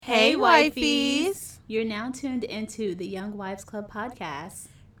Hey, wifeys! You're now tuned into the Young Wives Club podcast.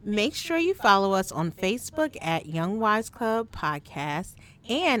 Make sure you follow us on Facebook at Young Wives Club Podcast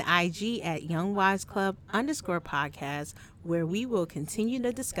and IG at Young Wives Club _podcast, where we will continue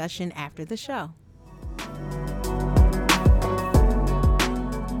the discussion after the show.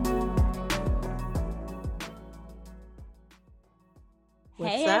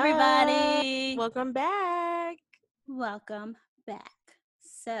 What's Hey, up? everybody! Welcome back. Welcome back.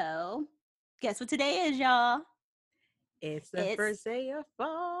 So, guess what today is, y'all? It's the first day of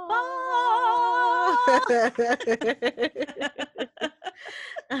fall.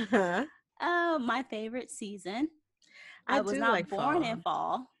 uh-huh. Oh, my favorite season. I was do not like born fall. in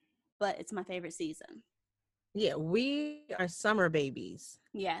fall, but it's my favorite season. Yeah, we are summer babies.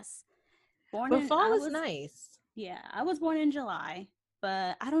 Yes. But fall is nice. Yeah, I was born in July,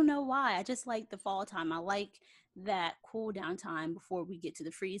 but I don't know why. I just like the fall time. I like that cool down time before we get to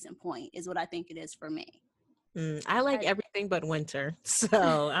the freezing point is what I think it is for me. I like everything but winter,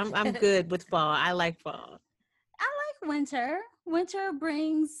 so I'm good with fall. I like fall. I like winter. Winter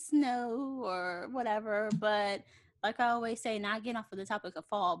brings snow or whatever, but like I always say, not getting off of the topic of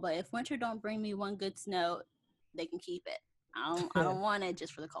fall, but if winter don't bring me one good snow, they can keep it. I don't want it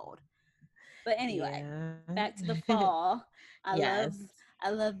just for the cold. But anyway, back to the fall. Yes. I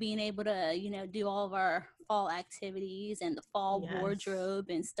love being able to, do all of our fall activities and the fall wardrobe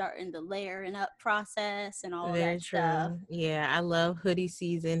and starting the layering up process and all Very that stuff. true. Yeah, I love hoodie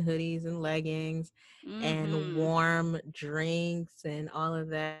season, hoodies and leggings and warm drinks and all of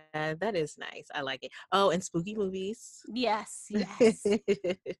that. That is nice. I like it. Oh, and spooky movies. Yes.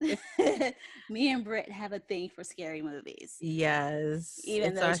 Me and Britt have a thing for scary movies. Yes.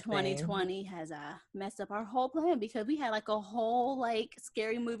 Even though 2020 has messed up our whole plan because we had like a whole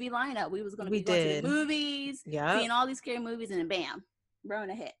scary movie lineup. We was going to be going to the movies, seeing all these scary movies, and then bam,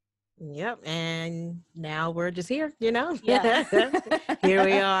 Rona hit. Yep, and now we're just here, Yeah. Here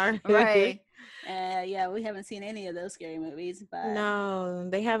we are. Right. Yeah, we haven't seen any of those scary movies, but no,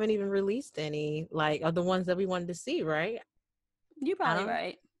 they haven't even released any of the ones that we wanted to see, right? You're probably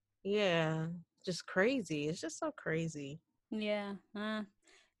right. Yeah, just crazy. It's just so crazy. Yeah, it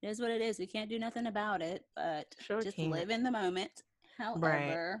is what it is. We can't do nothing about it, but just live in the moment.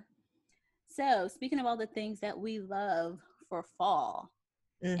 However, so speaking of all the things that we love for fall,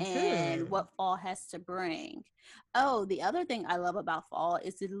 and what fall has to bring. Oh, the other thing I love about fall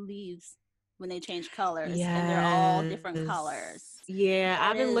is the leaves when they change colors and they're all different colors. Yeah,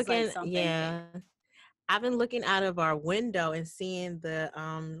 I've been looking. I've been looking out of our window and seeing the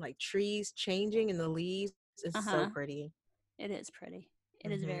trees changing and the leaves. It's so pretty. It is pretty.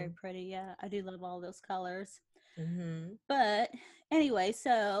 It is very pretty. Yeah, I do love all those colors. But anyway,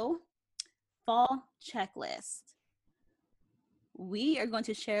 so fall checklist. We are going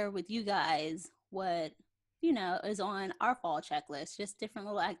to share with you guys what is on our fall checklist, just different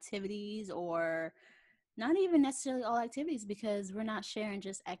little activities, or not even necessarily all activities, because we're not sharing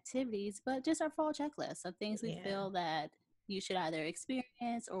just activities, but just our fall checklist of things we feel that you should either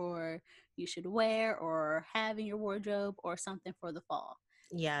experience or you should wear or have in your wardrobe or something for the fall.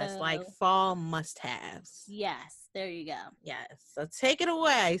 Yes, like fall must-haves. Yes, there you go. Yes, so take it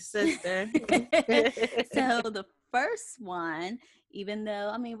away, sister. So the first one, even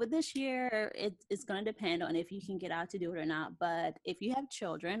though, with this year, it's going to depend on if you can get out to do it or not. But if you have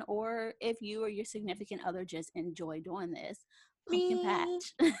children or if you or your significant other just enjoy doing this, pumpkin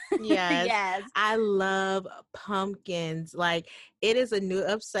patch. Yes. I love pumpkins. Like, it is a new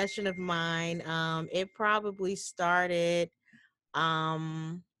obsession of mine. It probably started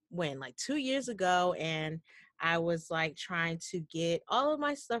when, like 2 years ago, and I was like trying to get all of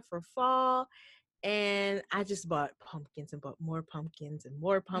my stuff for fall, and I just bought pumpkins and bought more pumpkins and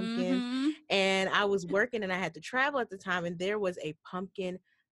more pumpkins. And I was working and I had to travel at the time, and there was a pumpkin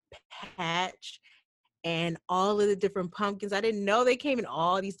patch and all of the different pumpkins. I didn't know they came in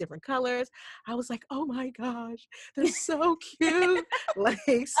all these different colors. I was like, oh my gosh, they're so cute. I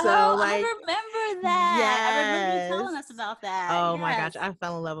remember that. Yes. I remember you telling us about that. Oh my gosh, I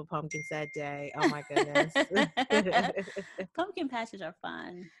fell in love with pumpkins that day. Oh my goodness. Pumpkin patches are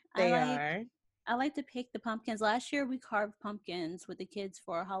fun. They are. I like to pick the pumpkins. Last year we carved pumpkins with the kids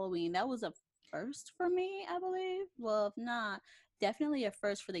for Halloween. That was a first for me, I believe. Well, if not, definitely a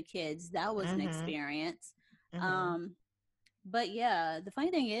first for the kids. That was an experience. But yeah, the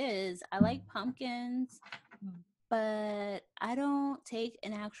funny thing is I like pumpkins, but I don't take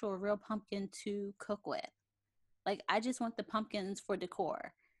an actual real pumpkin to cook with. Like, I just want the pumpkins for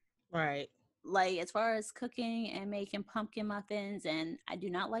decor. Right. Like, as far as cooking and making pumpkin muffins, and I do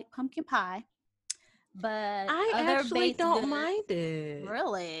not like pumpkin pie. But I other actually baked don't goods, mind it.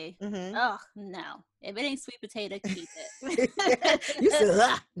 really? Mm-hmm. Oh, no. If it ain't sweet potato, keep You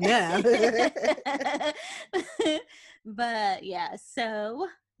said, it. no. But yeah, so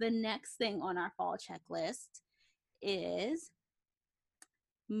the next thing on our fall checklist is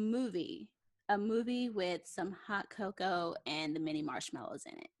movie. A movie with some hot cocoa and the mini marshmallows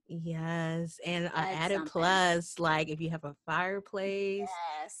in it. Yes, and an That's added something. plus, like if you have a fireplace,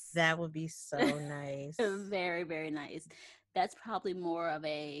 Yes. that would be so nice. Very, very nice. That's probably more of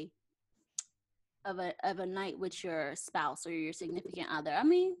a night with your spouse or your significant other. I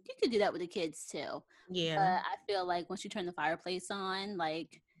mean, you could do that with the kids too. But Yeah. I feel like once you turn the fireplace on,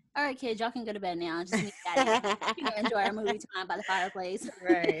 like, all right, kids, y'all can go to bed now. Just me and daddy, enjoy our movie time by the fireplace.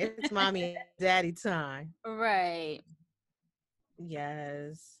 Right. It's mommy and daddy time. Right.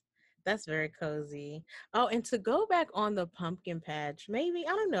 Yes. That's very cozy. Oh, and to go back on the pumpkin patch, maybe,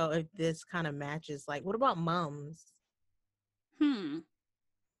 I don't know if this kind of matches. Like, what about mums? Hmm.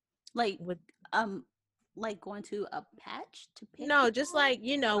 Like, With um, like going to a patch to pick No, just one, like,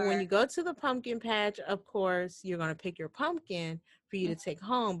 when or you go to the pumpkin patch, of course, you're going to pick your pumpkin for you to take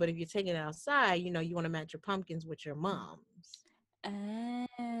home. But if you're taking it outside, you want to match your pumpkins with your mom's.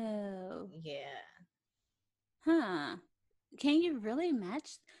 oh, Yeah. huh? Can you really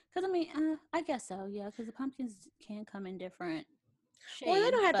match? Because I mean, I guess so. Yeah, because the pumpkins can come in different Well, they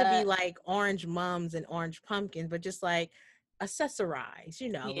shades, don't have to be but like orange mums and orange pumpkins, but just like accessorize,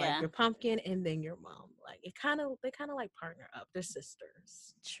 like yeah, your pumpkin and then your mom. Like they kind of like partner up. They're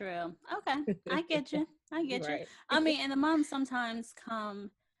sisters. true. Okay, I get you. I get you. Right. I mean, and the moms sometimes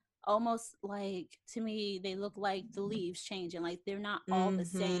come almost like, to me, they look like the leaves changing. Like they're not all the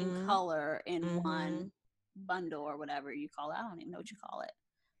same Mhm. color in one Mhm. bundle or whatever you call it. I don't even know what you call it.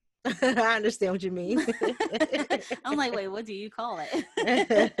 I understand what you mean. I'm like, wait, what do you call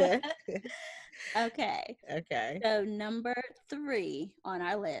it? Okay. Okay. So, number 3 on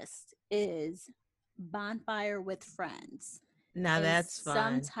our list is bonfire with friends Now and that's some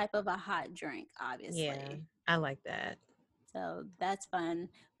fun. type of a hot drink, Yeah, obviously. I like that. So, that's fun.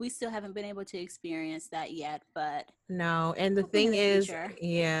 We still haven't been able to experience that yet, but No, and the hopefully in thing the is, future.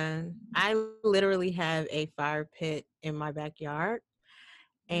 yeah, I literally have a fire pit in my backyard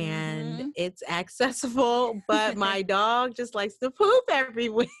and Mm it's accessible, but my dog just likes to poop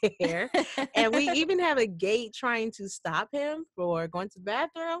everywhere. And we hmm. even have a gate trying to stop him for going to the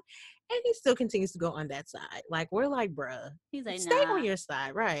bathroom, and he still continues to go on that side. Like, we're like, bruh, He's like, stay on nah. your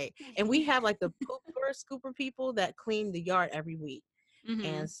side, right? And we have like the pooper scooper people that clean the yard every week. Mm-hmm.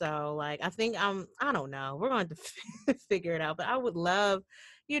 And so, like, I think I don't know, we're going to figure it out, but I would love,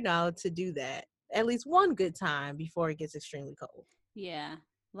 to do that at least one good time before it gets extremely cold. Yeah.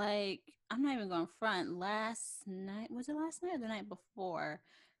 Like, I'm not even going front. Last night, was it last night or the night before?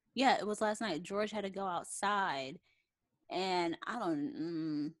 Yeah, it was last night. George had to go outside, and I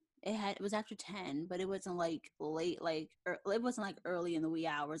don't, it was after 10, but it wasn't like late, like, it wasn't like early in the wee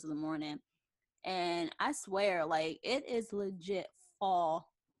hours of the morning. And I swear, like, it is legit fall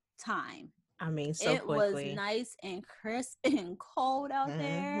time. I mean, so It was quickly. nice and crisp and cold out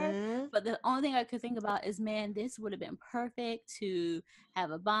there. Hmm. But the only thing I could think about is, man, this would have been perfect to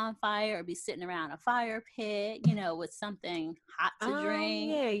have a bonfire or be sitting around a fire pit, with something hot to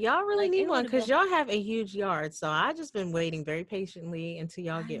drink. Yeah, y'all really Like, need it one would have because been, y'all have a huge yard. So I just been waiting very patiently until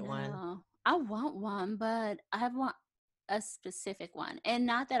y'all I get one. know. I want one, but I want a specific one. And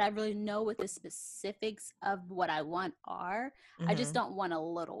not that I really know what the specifics of what I want are. I just Hmm. don't want a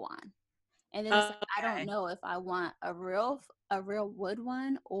little one. And then it's like, I don't Okay. know if I want a real wood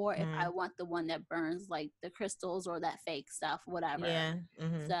one, or if I Hmm. want the one that burns like the crystals or that fake stuff, whatever. Yeah.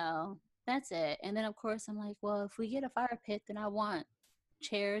 Hmm. So that's it. And then of course I'm like, well, if we get a fire pit, then I want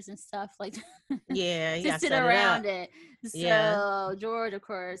chairs and stuff like Yeah, you to gotta sit set it up. around it. Yeah. So George, of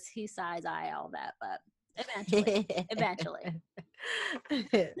course, he sides eye all that, but eventually.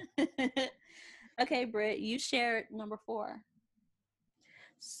 Okay, Britt, you shared number 4.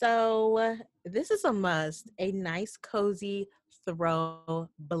 So this is a must, a nice cozy throw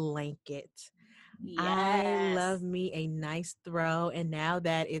blanket. I love Yes. me a nice throw. And now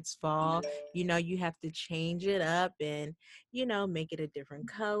that it's fall, you have to change it up and, make it a different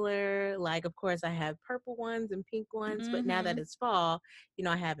color. Like, of course, I have purple ones and pink ones, but now that Mm-hmm. it's fall,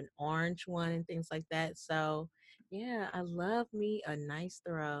 I have an orange one and things like that. So, yeah, I love me a nice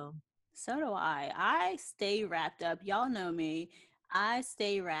throw. So do I. I stay wrapped up. Y'all know me. I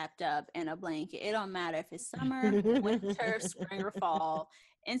stay wrapped up in a blanket. It don't matter if it's summer, winter, spring, or fall.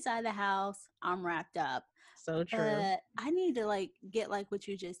 Inside the house, I'm wrapped up. So true. But I need to like get like what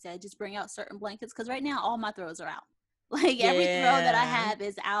you just said. Just bring out certain blankets because right now all my throws are out. Like every throw that I Yeah. have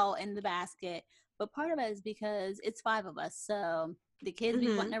is out in the basket. But part of it is because it's 5 of us. So the kids be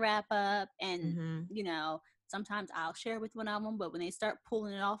wanting Mhm. to wrap up, and, Mhm. you know, sometimes I'll share with one of them, but when they start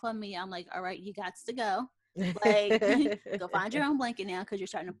pulling it off on me, I'm like, all right, you got to go. Like, go find your own blanket now because you're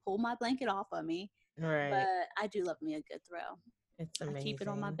starting to pull my blanket off of me. Right. But I do love me a good throw. It's I keep it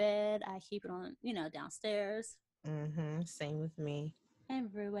on my amazing. bed. I keep it on, downstairs, Mhm. Same with me.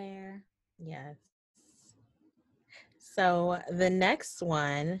 everywhere. Yes. So the next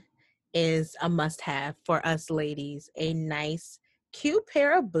one is a must have for us ladies, a nice, cute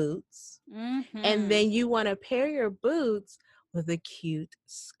pair of boots. And Mm-hmm. then you want to pair your boots with a cute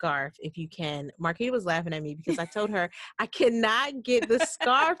scarf if you can. Marquita was laughing at me because I told her I cannot get the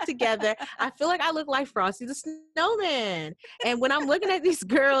scarf together. I feel like I look like Frosty the Snowman. And when I'm looking at these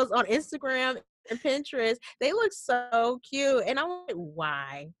girls on Instagram and Pinterest, they look so cute. And I'm like,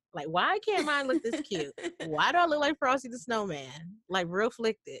 why? Like, why can't mine look this cute? Why do I look like Frosty the Snowman? Like, real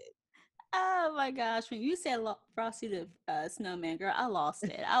flicted. Oh my gosh, when you said Frosty the Snowman, girl, I lost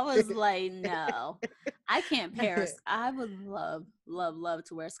it. I was like, no, I can't pair. I would love, love, love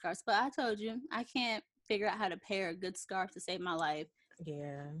to wear scarves, but I told you I can't figure out how to pair a good scarf to save my life.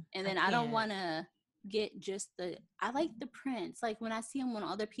 Yeah, And I then I don't can't. want to get just I like the prints. Like when I see them on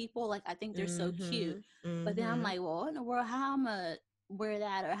other people, like I think they're so cute. Mhm. But then I'm Mhm. like, well, what in the world? How I'm gonna wear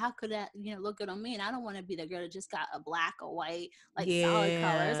that, or how could that, look good on me? And I don't want to be the girl that just got a black or white, like solid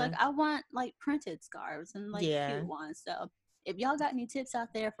colors. Like Yeah. I want like printed scarves and like Yeah. cute ones. So if y'all got any tips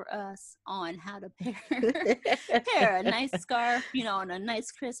out there for us on how to pair pair a nice scarf, on a nice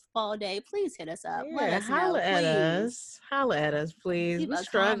crisp fall day, please hit us up. Let Yeah, us know, please. holla at us, please. Leave We a comment,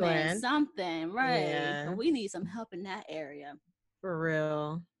 struggling. something, right? Yeah, We need some help in that area. for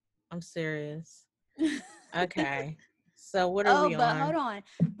real. I'm serious. Okay. So what are Oh, we but hold on? on.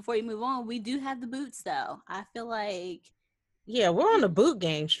 Before you move on, we do have the boots though. I feel like, Yeah, we're on the boot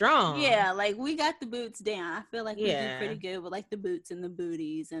game strong. yeah, like we got the boots down. I feel like we do Yeah. pretty good with like the boots and the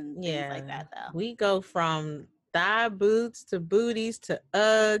booties and things like Yeah. that though. We go from thigh boots to booties to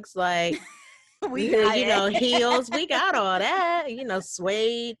Uggs, like We got it. heels. We got all that.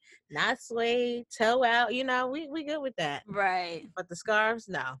 Suede, not suede, toe out. We good with that. Right. But the scarves,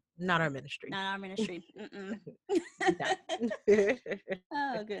 no, not our ministry. Not our ministry. Mm-mm. No.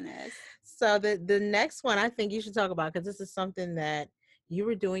 Oh goodness. So the next one I think you should talk about, because this is something that you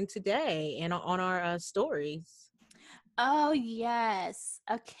were doing today and on our stories. Oh, yes.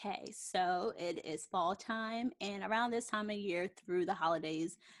 Okay. So it is fall time. And around this time of year through the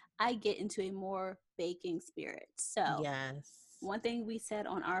holidays, I get into a more baking spirit. So, Yes. one thing we said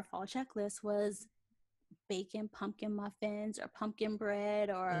on our fall checklist was baking pumpkin muffins or pumpkin bread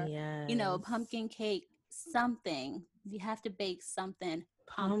or, Yes. pumpkin cake, something. You have to bake something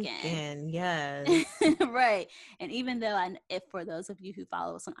pumpkin. Pumpkin. Yes. Right. And even though if for those of you who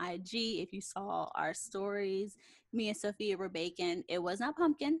follow us on IG, if you saw our stories, me and Sophia were baking. It was not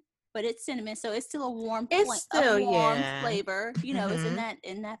pumpkin, but it's cinnamon, so it's still a It's a still, warm yeah. flavor. It's in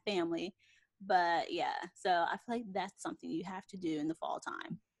Mm-hmm. that family. But yeah, so I feel like that's something you have to do in the fall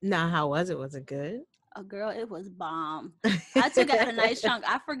time. Now, how was it? Was it good? Oh, girl, it was bomb. I took out a nice chunk.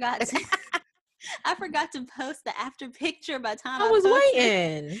 I forgot to. I forgot to post the after picture by the time I I was posted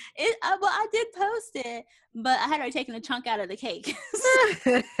waiting. it. Well, I did post it, but I had already taken a chunk out of the cake.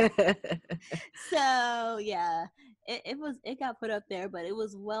 So yeah, it got put up there, but it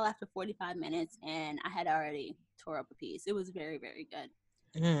was well after 45 minutes, and I had already tore up a piece. It was very, very good.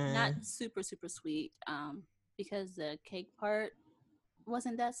 Not Mm. super super sweet, because the cake part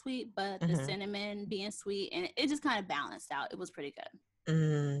wasn't that sweet, but the Mm-hmm. cinnamon being sweet, and it just kind of balanced out. It was pretty good.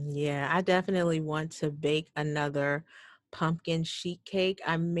 Yeah, I definitely want to bake another pumpkin sheet cake.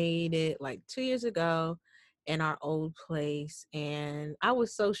 I made it like 2 years ago in our old place, and I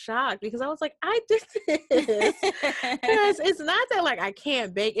was so shocked because I was like, I did this. Because it's not that like I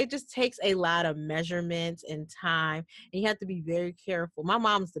can't bake, it just takes a lot of measurements and time, and you have to be very careful. My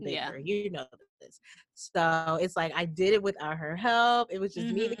mom's the Yeah. baker, you know this. So it's like I did it without her help. It was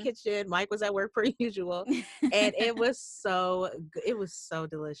just me in the Mhm. kitchen. Mike was at work per usual, and it was so good. It was so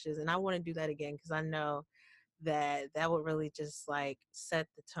delicious, and I want to do that again because I know that would really just like set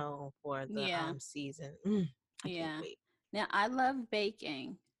the tone for the Yeah. season. I can't Yeah. wait. Now I love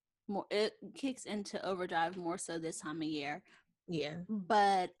baking. More it kicks into overdrive more so this time of year. Yeah,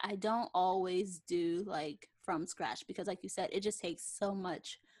 But I don't always do like from scratch because like you said, it just takes so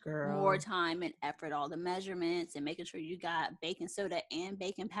much more girl. time and effort, all the measurements and making sure you got baking soda and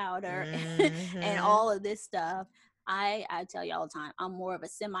baking powder and Hmm. all of this stuff. I tell you all the time, I'm more of a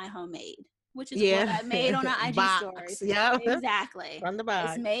semi homemade, which is what Yeah. I made on the IG Box. stories. Yeah. Exactly. From the It's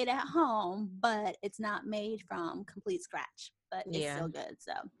box. made at home, but it's not made from complete scratch, but it's Yeah. still good.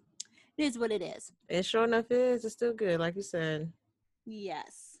 So is what it is. It sure enough is. It's still good, like you said.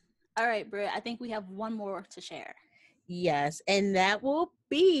 Yes. All right, Britt. I think we have one more to share. Yes, and that will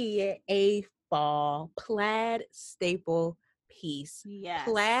be a fall plaid staple piece. Yes.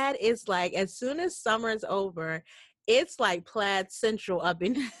 Plaid is like, as soon as summer's over, it's like plaid central up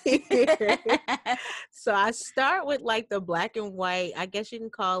in here. So I start with like the black and white, I guess you can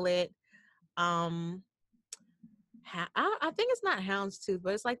call it um I think it's not houndstooth,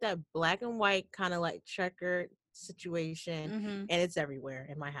 but it's like that black and white kind of like checkered situation, Mm-hmm. and it's everywhere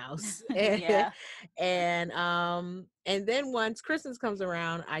in my house. Yeah. And then once Christmas comes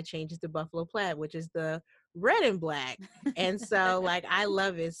around, I change it to buffalo plaid, which is the red and black. And so like I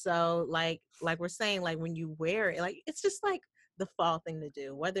love it. So like we're saying, like when you wear it, like it's just like the fall thing to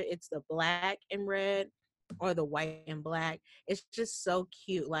do, whether it's the black and red or the white and black. It's just so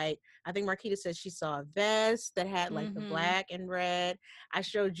cute. Like I think Marquita said she saw a vest that had like the Mm-hmm. black and red. I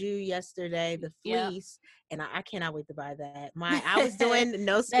showed you yesterday the Yep. fleece, and I cannot wait to buy that. I was doing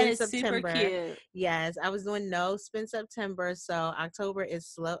no That spin is super September. cute. Yes, I was doing no spin September, so October is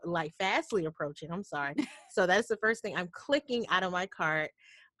slow, like fastly approaching. I'm sorry. So that's the first thing I'm clicking out of my cart.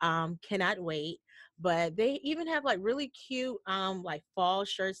 Cannot wait. But they even have like really cute like fall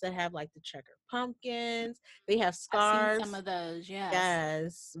shirts that have like the checkered pumpkins. They have I've seen some scarves. of those. Yes.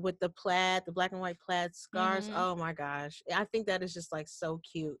 Yes, with the plaid, the black and white plaid scarves. Mm-hmm. Oh my gosh. I think that is just like so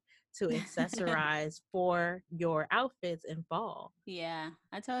cute to accessorize for your outfits in fall. Yeah,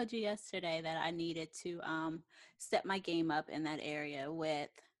 I told you yesterday that I needed to step my game up in that area with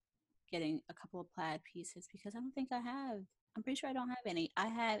getting a couple of plaid pieces because I don't think I have. I'm pretty sure I don't have any. I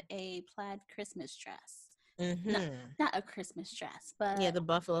have a plaid Christmas dress. Not Mhm. not a Christmas dress, Yeah, but the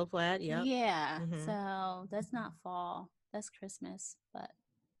buffalo plaid, yep. yeah. Mhm. So that's not fall. That's Christmas. But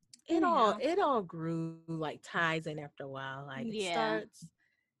It all anyhow, it all grew like ties in after a while. Like it yeah. starts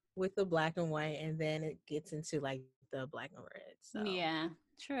with the black and white and then it gets into like the black and red. So, Yeah.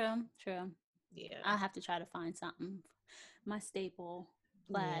 True, true. yeah. I'll have to try to find something. My staple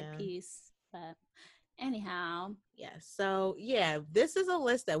plaid Yeah. piece. But anyhow, Yes. So, yeah, this is a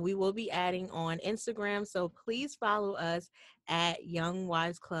list that we will be adding on Instagram. So, please follow us at Young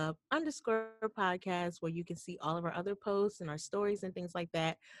Wise Club _podcast, where you can see all of our other posts and our stories and things like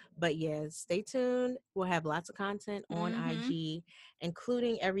that. But, yeah, stay tuned. We'll have lots of content on mm-hmm. IG,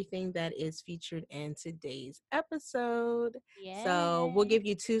 including everything that is featured in today's episode. So, we'll Yeah. give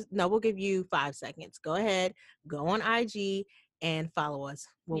you we'll give you 5 seconds. Go ahead, go on IG and follow us.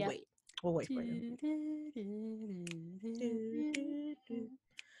 We'll Yep. wait. We'll wait for you. Do, do,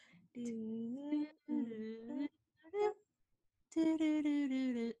 Do, do, do, do,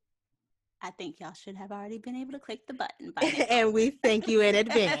 do, do. I think y'all should have already been able to click the button by and we thank you in now.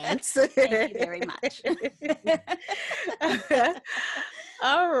 advance. Thank you very much. All right.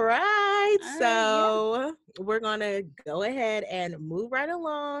 All right, yeah. So we're gonna go ahead and move right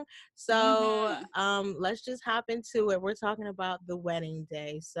along. So Mm-hmm. let's just hop into it. We're talking about the wedding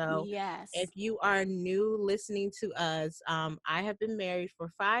day. So if Yes. you are new listening to us, I have been married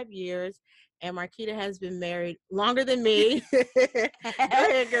for 5 years and Marquita has been married longer than me. Go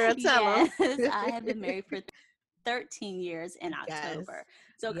ahead, girl, tell Yes, them. I have been married for 13 years in Yes. October.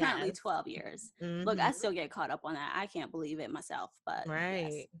 So currently Yes. 12 years. Look, I Mm-hmm. still get caught up on that. I can't believe it myself, but yes,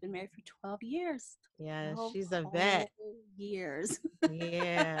 Right. been married for 12 years. Yeah, 12 she's a whole vet. years.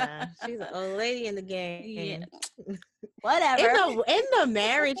 Yeah, she's an old lady in the game. Yeah, in whatever. the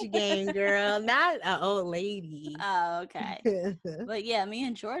marriage game, girl, not an old lady. Oh, okay. But yeah, me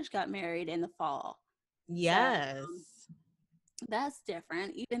and George got married in the fall. So Yes. that's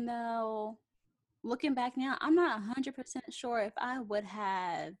different, even though looking back now, I'm not 100% sure if I would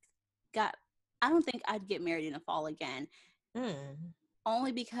have got, I don't think I'd get married in the fall again. Mm,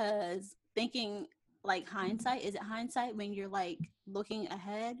 Only because thinking like hindsight, is it hindsight when you're like looking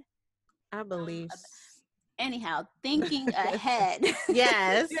ahead? I believe. Anyhow, thinking ahead.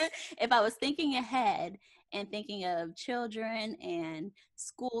 Yes. If I was thinking ahead and thinking of children and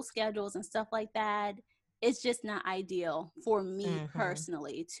school schedules and stuff like that, it's just not ideal for me Mm-hmm.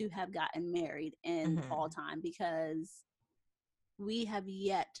 personally to have gotten married in fall Mm-hmm. time because we have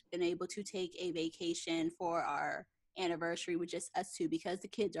yet been able to take a vacation for our anniversary with just us two because the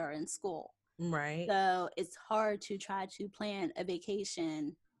kids are in school. Right. So it's hard to try to plan a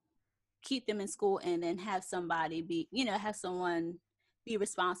vacation, keep them in school, and then have somebody be, have someone be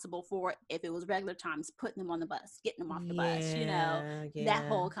responsible for, if it was regular times, putting them on the bus, getting them off the bus, Yeah. that Yeah.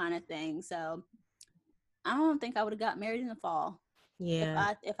 whole kind of thing. So I don't think I would have got married in the fall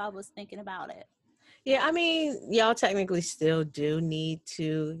Yeah. if I was thinking about it. Yeah. I mean, y'all technically still do need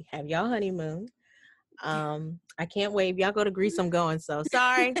to have y'all honeymoon. I can't wait. If y'all go to Greece, I'm going. So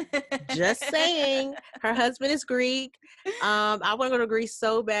sorry. Just saying. Her husband is Greek. I want to go to Greece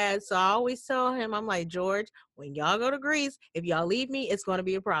so bad. So I always tell him, I'm like, George, when y'all go to Greece, if y'all leave me, it's going to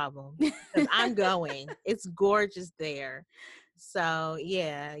be a problem. Because I'm going. It's gorgeous there. So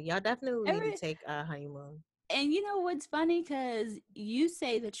yeah, y'all definitely need to take a honeymoon. And you know what's funny? Because you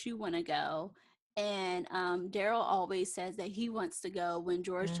say that you want to go, and Daryl always says that he wants to go when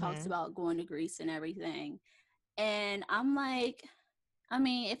George talks about going to Greece and everything. And I'm like, I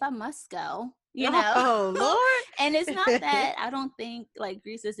mean, if I must go, you know. Oh, And it's not Lord. that I don't think like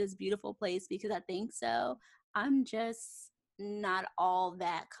Greece is this beautiful place because I think so. I'm just not all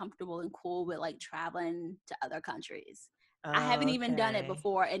that comfortable and cool with like traveling to other countries. I haven't even done it Okay.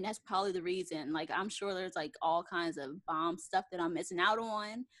 before, and that's probably the reason. Like, I'm sure there's like all kinds of bomb stuff that I'm missing out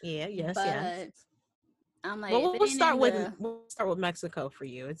on, Yeah, yes, yes. but I'm like, Well, if it ain't in the, we'll start with Mexico for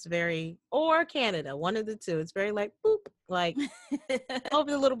you. It's very or Canada, one of the two. It's very like boop, like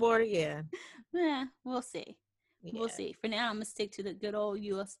over the little border. Yeah, yeah, we'll see. We'll yeah. see. For now, I'm gonna stick to the good old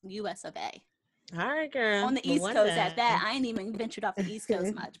US of A. All right, girl. On the But East one Coast at day, that. I ain't even ventured off the East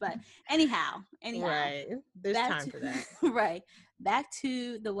Coast much. But anyhow, right? There's back time to for that. right, back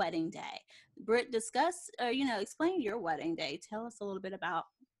to the wedding day. Britt, discuss or explain your wedding day. Tell us a little bit about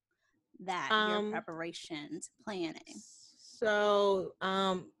that, your Um, preparations, planning. So,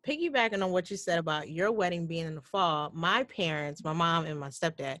 piggybacking on what you said about your wedding being in the fall, my parents, my mom and my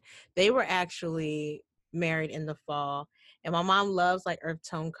stepdad, they were actually married in the fall. And my mom loves like earth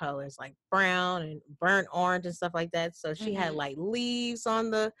tone colors, like brown and burnt orange and stuff like that. So she had Mm-hmm. like leaves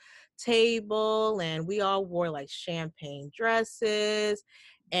on the table, and we all wore like champagne dresses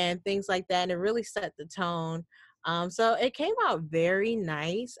and things like that. And it really set the tone. So it came out very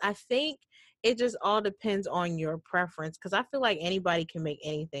nice. I think it just all depends on your preference because I feel like anybody can make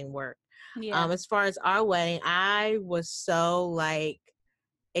anything work. Yeah. As far as our wedding, I was so like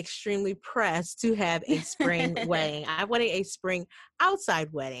extremely pressed to have a spring wedding. I wanted a spring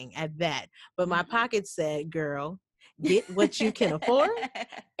outside wedding at that, but my Mm-hmm. pocket said, "Girl, get what you can afford,"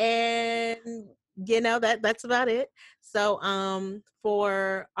 and that's about it. So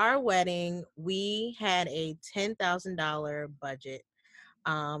for our wedding, we had a $10,000 budget.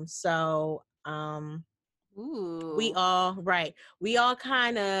 We Ooh. all right, we all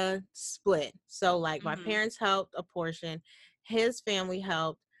kind of split. So like my Mm-hmm. parents helped a portion, his family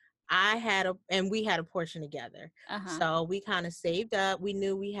helped, and we had a portion together. Uh-huh. So we kind of saved up. We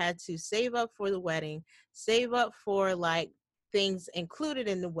knew we had to save up for the wedding, save up for like things included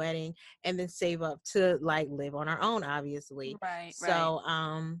in the wedding, and then save up to like live on our own, obviously. Right, right. So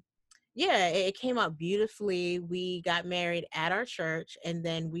yeah, it came out beautifully. We got married at our church, and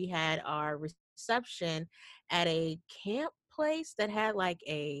then we had our reception at a camp place that had like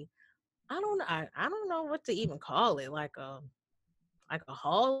a I don't know what to even call it, like a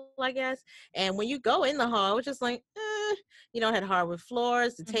hall, I guess. And when you go in the hall, it was just like, it had hardwood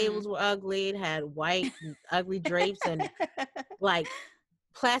floors. The Mm-hmm. tables were ugly. It had white, ugly drapes and like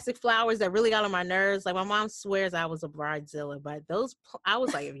plastic flowers that really got on my nerves. Like my mom swears I was a bridezilla, but I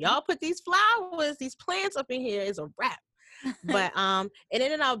was like, if y'all put these flowers, these plants up in here, it's a wrap. But it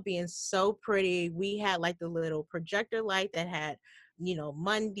ended up being so pretty. We had like the little projector light that had,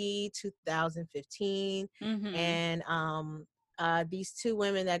 Monday 2015, Mm-hmm. and these two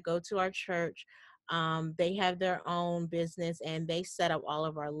women that go to our church, they have their own business and they set up all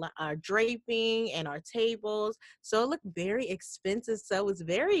of our draping and our tables. So it looked very expensive. So it was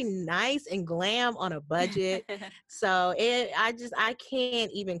very nice and glam on a budget. So I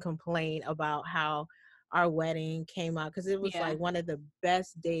can't even complain about how our wedding came out because it was Yeah. like one of the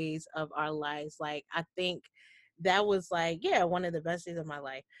best days of our lives. Like I think that was like, yeah, one of the best days of my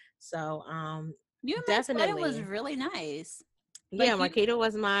life. So You and Mike's wedding was definitely. really nice. Yeah, Like you, Marquita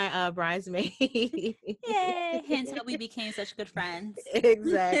was my bridesmaid. yay! Hence how we became such good friends.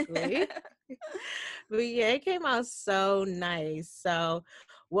 Exactly. But yeah, it came out so nice. So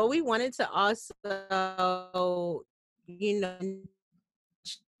what we wanted to also,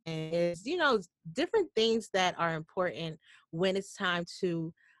 is different things that are important when it's time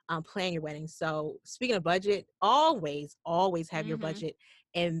to plan your wedding. So speaking of budget, always have your Mm-hmm. budget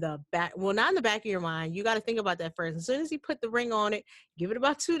in the back, well, not in the back of your mind. You got to think about that first. As soon as you put the ring on it, give it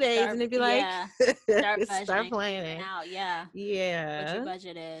about 2 days Start, and then be like, yeah. Start start budgeting, figuring planning. out, yeah, what your Yeah,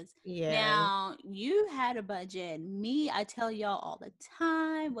 budget is. yeah. Now, you had a budget. Me, I tell y'all all the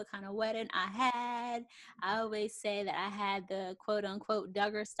time what kind of wedding I had. I always say that I had the quote unquote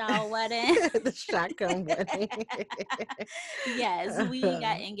Duggar style wedding. The shotgun wedding. Yes, we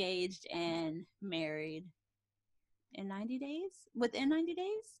got engaged and married in 90 days, within 90 days,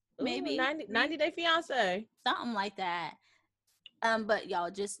 Ooh, maybe 90 Day Fiance. something like that. But y'all,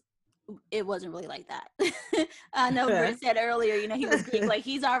 just it wasn't really like that. I know Britt said earlier, you know, he was Greek, like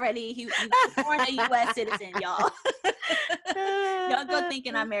he was born a U.S. citizen, y'all. Don't go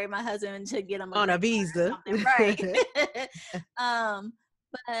thinking I married my husband to get him a On a green visa. card or something, right? um,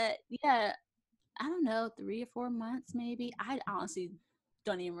 but yeah, I don't know, 3 or 4 months maybe. I honestly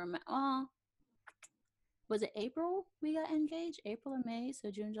don't even remember. Was it April we got engaged? April or May? So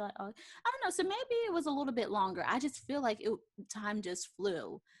June, July, August. I don't know. So maybe it was a little bit longer. I just feel like time just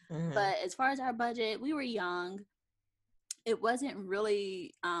flew. Mm-hmm. But as far as our budget, we were young. It wasn't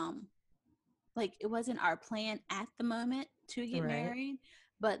really like it wasn't our plan at the moment to get Right. married.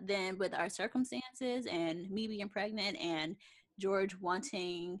 But then with our circumstances and me being pregnant and George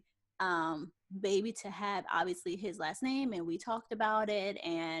wanting baby to have obviously his last name, and we talked about it,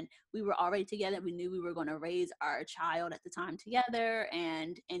 and we were already together. We knew we were going to raise our child at the time together,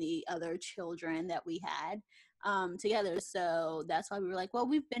 and any other children that we had together. So that's why we were like, well,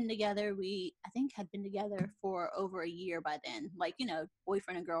 we've been together. We, I think, had been together for over a year by then, like, you know,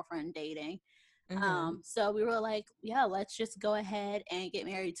 boyfriend and girlfriend dating. Mm-hmm. So we were like, yeah, let's just go ahead and get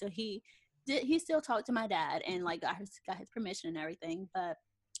married. So he still talked to my dad and like got his permission and everything. But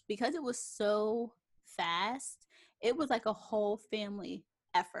because it was so fast, it was like a whole family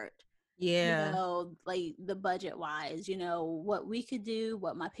effort. You Yeah. know, like the budget wise, you know, what we could do,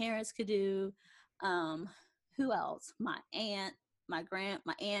 what my parents could do. Um, who else? My aunts, my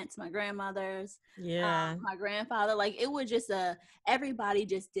grandmothers, Yeah. my grandfather. Like it was just everybody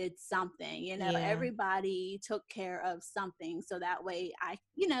just did something, you know, Yeah. everybody took care of something. So that way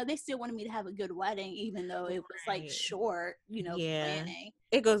you know, they still wanted me to have a good wedding, even though it was like Right. short, you know, Yeah. planning.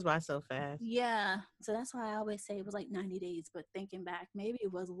 It goes by so fast. Yeah. So that's why I always say it was like 90 days, but thinking back, maybe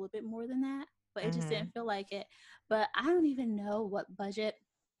it was a little bit more than that, but it just Mm-hmm. didn't feel like it. But I don't even know what budget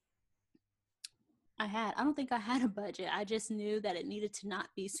I had. I don't think I had a budget. I just knew that it needed to not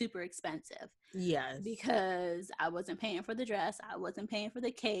be super expensive Yes. because I wasn't paying for the dress, I wasn't paying for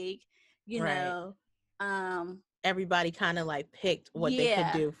the cake, you Right. know. Um Everybody kind of like picked what they could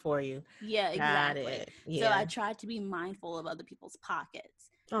yeah. do for you. Yeah, Got exactly. it. So I Yeah. tried to be mindful of other people's pockets.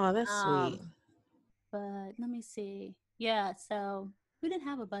 Oh, that's Um sweet. but let me see. Yeah, so we didn't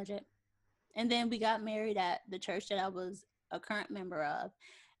have a budget. And then we got married at the church that I was a current member of.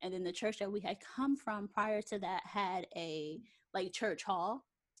 And then the church that we had come from prior to that had a like church hall.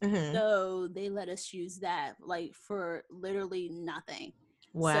 Mm-hmm. So they let us use that like for literally nothing.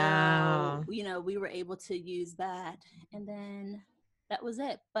 So, Wow. you know, we were able to use that. And then that was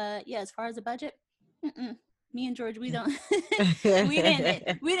it. But yeah, as far as the budget, me and George, we don't, we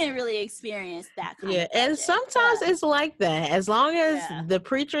didn't really experience that kind Yeah, of and budget. sometimes But it's like that. As long as yeah. the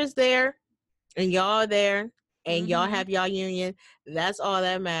preacher's there and y'all are there and y'all Mm-hmm. have y'all union, that's all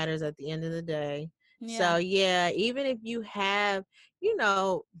that matters at the end of the day. Yeah. So yeah, even if you have, you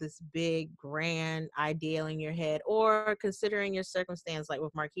know, this big grand ideal in your head, or considering your circumstance, like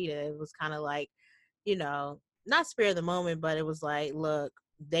with Marquita, it was kind of like, you know, not spare of the moment, but it was like, look,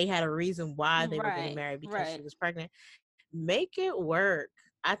 they had a reason why they were getting Right. married because she Right. was pregnant. Make it work.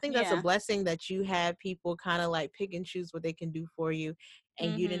 I think that's a Yeah. blessing that you have people kind of like pick and choose what they can do for you,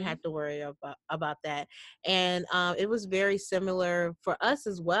 and you didn't Mm-hmm. have to worry about that. And it was very similar for us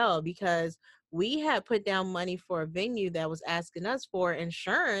as well, because we had put down money for a venue that was asking us for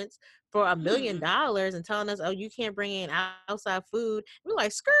insurance for Hmm. $1 million and telling us, oh, you can't bring in outside food. We're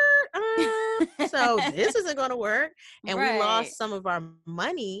like, skirt. So this isn't going to work. And we Right. lost some of our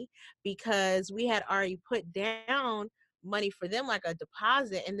money because we had already put down money for them, like a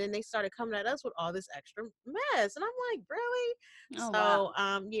deposit, and then they started coming at us with all this extra mess, and I'm like, really? Oh wow.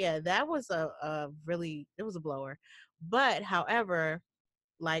 So yeah, that was a really, it was a blower. But however,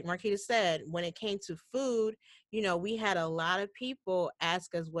 like Marquita said, when it came to food, you know, we had a lot of people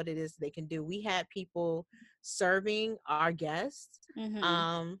ask us what it is they can do. We had people serving our guests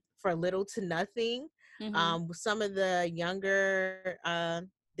Mm-hmm. for little to nothing. Mm-hmm. Some of the younger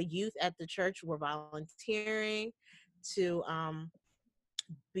the youth at the church were volunteering to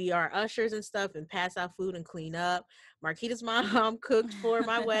be our ushers and stuff and pass out food and clean up. Marquita's mom cooked for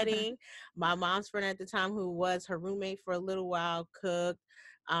my wedding. My mom's friend at the time, who was her roommate for a little while, cooked.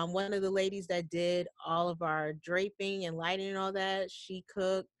 One of the ladies that did all of our draping and lighting and all that, she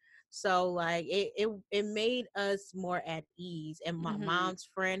cooked. So like it made us more at ease. And my Mm-hmm. mom's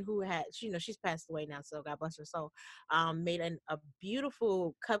friend, who had, you know, she's passed away now, so God bless her soul, made a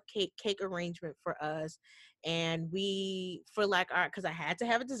beautiful cupcake cake arrangement for us. and we for like our because I had to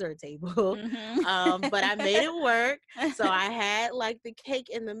have a dessert table, Mm-hmm. but I made it work. So I had like the cake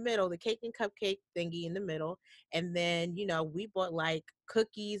in the middle, the cake and cupcake thingy in the middle, and then we bought like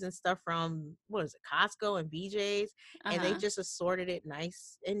cookies and stuff from what is it, Costco and BJ's, and they Uh-huh. just assorted it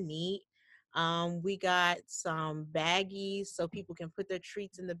nice and neat. We got some baggies so people can put their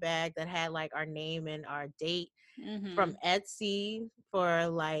treats in the bag that had like our name and our date Mm-hmm. from Etsy for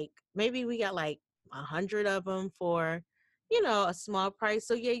like maybe we got like 100 of them for a small price.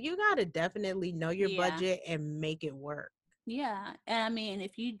 So yeah, you gotta definitely know your Yeah. budget and make it work. Yeah. And I mean,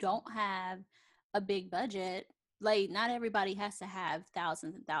 if you don't have a big budget, like not everybody has to have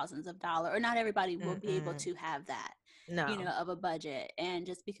thousands and thousands of dollars, or not everybody will be able Mm-mm. to have that, No. of a budget. And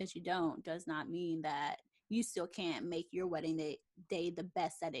just because you don't does not mean that you still can't make your day the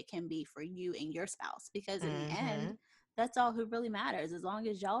best that it can be for you and your spouse. Because in the end, Mm-hmm. that's all who really matters. As long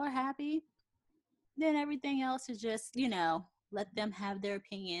as y'all are happy, then everything else is just, let them have their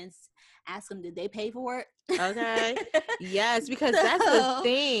opinions. Ask them, did they pay for Okay. it? Yes, because that's the So,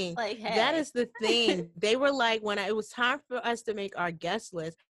 thing. like, That hey. is the thing. They were like, when it was time for us to make our guest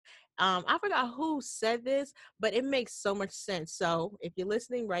list, I forgot who said this, but it makes so much sense. So if you're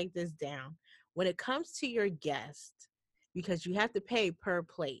listening, write this down. When it comes to your guest, because you have to pay per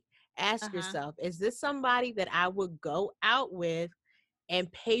plate, ask Uh-huh. yourself, is this somebody that I would go out with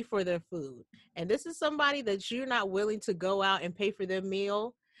and pay for their food? And this is somebody that you're not willing to go out and pay for their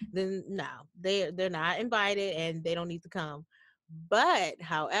meal, then no, they're not invited and they don't need to come. But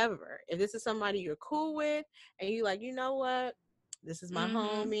however, if this is somebody you're cool with and you like, you know what? This is my Mm-hmm.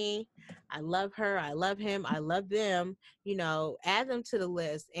 homie. I love her. I love him. I love them. Add them to the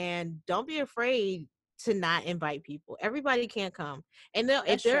list and don't be afraid to not invite people. Everybody can't come. And if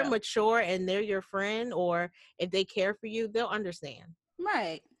That's they're true. mature and they're your friend or if they care for you, they'll understand.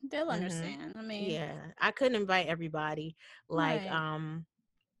 Right. They'll Mhm. understand. I mean, Yeah, I couldn't invite everybody. Like, right.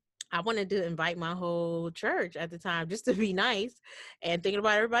 I wanted to invite my whole church at the time just to be nice and thinking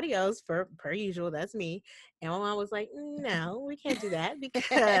about everybody else for per usual. That's me. And my mom was like, no, we can't do that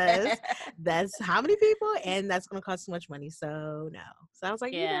because that's how many people and that's going to cost so much money. So no. So I was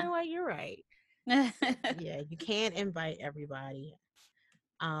like, you Yeah. know what? You're right. So yeah, you can't invite everybody.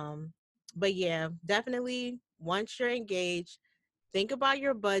 Um, but yeah, definitely once you're engaged, think about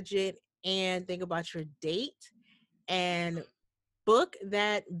your budget and think about your date and book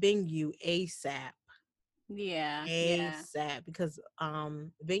that venue ASAP. Yeah. Yeah. ASAP because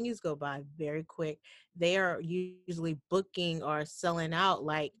venues go by very quick. They are usually booking or selling out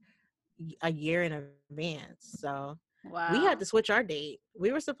like a year in advance. So we had to Wow. switch our date.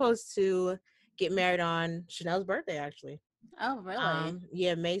 We were supposed to get married on Chanel's birthday actually. Oh, really?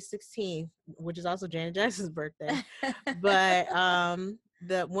 Yeah, May 16th, which is also Janet Jackson's birthday. But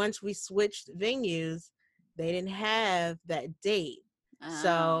the once we switched venues, they didn't have that date. Oh,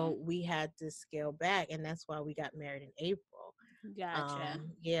 So we had to scale back and that's why we got married in April. gotcha.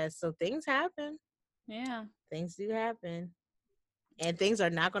 Yeah, so things happen. Yeah. Things do happen. And things are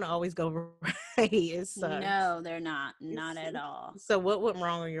not gonna always go right. It sucks. No, they're not. Not It's, at all. so what went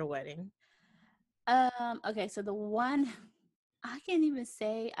wrong on your wedding? Okay, so the one I can't even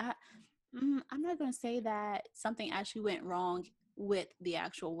say I'm not going to say that something actually went wrong with the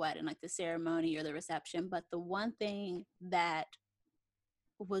actual wedding, like the ceremony or the reception, but the one thing that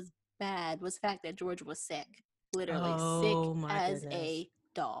was bad was the fact that George was sick, literally sick Oh my as goodness. a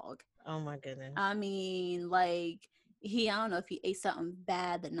dog. Oh my goodness. I mean, like I don't know if he ate something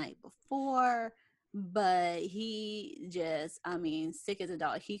bad the night before, but he just, I mean, sick as a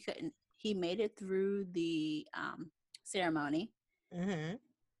dog. He made it through the ceremony. Mm-hmm.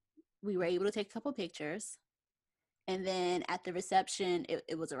 We were able to take a couple pictures. And then at the reception,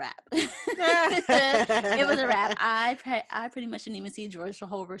 it was a wrap. It was a wrap. I pretty much didn't even see George the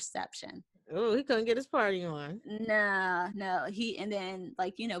whole reception. Oh, he couldn't get his party on. No, no. And then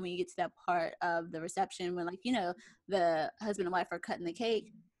like, when you get to that part of the reception when, like, the husband and wife are cutting the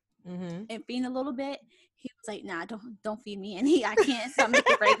cake Mm-hmm. and feeding a little bit, he was like, nah, don't feed me any. I can't stomach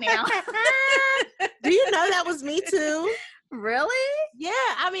it right now. Do you know that was me too? Really? Yeah,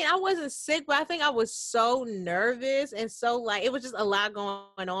 I mean, I wasn't sick, but I think I was so nervous and so like it was just a lot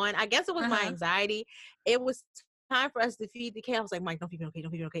going on. I guess it was my Uh-huh. anxiety. It was time for us to feed the kid. I was like, Mike, don't feed me, okay,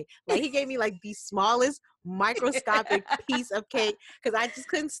 don't feed me, okay. Like he gave me like the smallest microscopic piece of cake because I just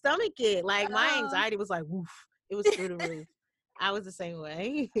couldn't stomach it. Like my Oh. anxiety was like, woof, it was through the roof. I was the same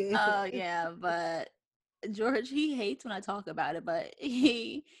way. Oh yeah, but George, he hates when I talk about it, but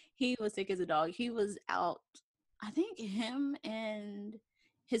he was sick as a dog. He was out. I think him and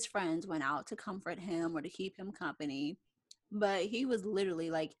his friends went out to comfort him or to keep him company, but he was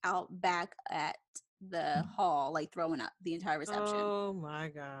literally like out back at the hall, like throwing up the entire reception. Oh my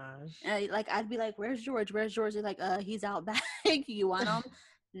gosh. Like I'd be like, "Where's George? Where's George?" They're like, He's out back. You want him?"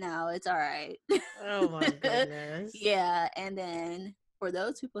 No, it's all right. Oh my goodness. Yeah, and then for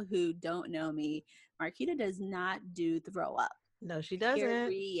those people who don't know me, Marquita does not do throw up. No, she doesn't.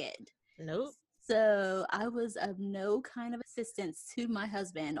 Period. Nope. So I was of no kind of assistance to my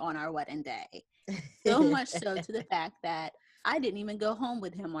husband on our wedding day. So much so to the fact that I didn't even go home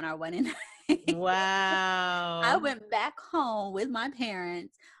with him on our wedding night. Wow. I went back home with my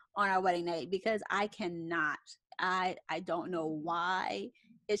parents on our wedding night because I cannot. I don't know why.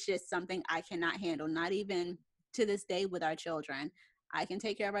 It's just something I cannot handle. Not even to this day with our children. I can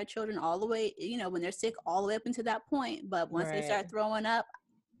take care of our children all the way, when they're sick, all the way up until that point. But once they start throwing up,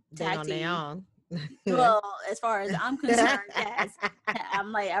 tag team. Well, as far as I'm concerned, yes.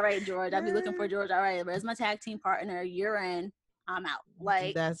 I'm like, all right, George, I'll be looking for George. All right, where's my tag team partner? You're in, I'm out.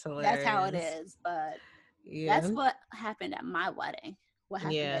 Like, that's hilarious. That's how it is. But that's what happened at my wedding. What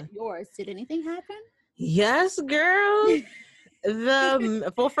happened at yours? Did anything happen? Yes, girl.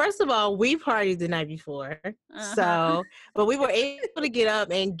 Well, first of all, we partied the night before. So, but we were able to get up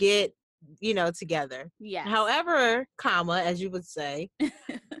and get, together. Yes. However, as you would say,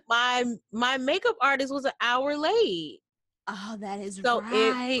 my makeup artist was an hour late. Oh, that is so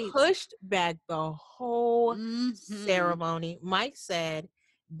right. It pushed back the whole ceremony. Mike said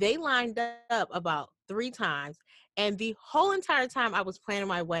they lined up about 3 times. And the whole entire time I was planning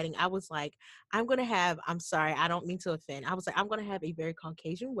my wedding, I was like, I'm sorry, I don't mean to offend. I was like, I'm going to have a very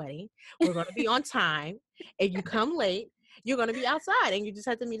Caucasian wedding. We're going to be on time. If you come late, you're going to be outside and you just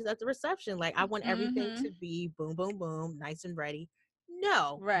have to meet us at the reception. Like, I want everything to be boom, boom, boom, nice and ready.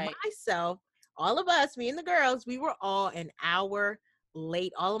 No, right. Myself, all of us, me and the girls, we were all an hour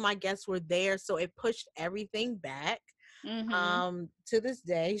late. All of my guests were there. So it pushed everything back. To this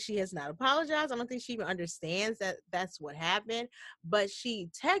day, she has not apologized. I don't think she even understands that that's what happened. But she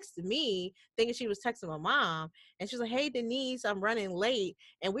texted me thinking she was texting my mom. And she's like, "Hey, Denise, I'm running late."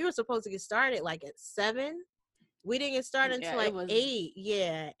 And we were supposed to get started like at 7. We didn't get started until like 8.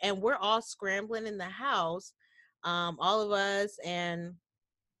 Yeah. And we're all scrambling in the house. All of us. And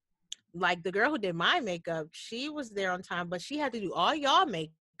like the girl who did my makeup, she was there on time, but she had to do all y'all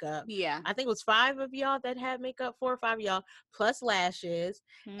makeup. Yeah. I think it was 5 of y'all that had makeup, 4 or 5 of y'all, plus lashes.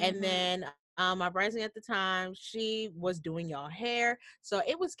 And then my bridesmaid at the time, she was doing y'all hair. So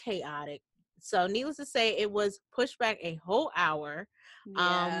it was chaotic. So needless to say, it was pushed back a whole hour.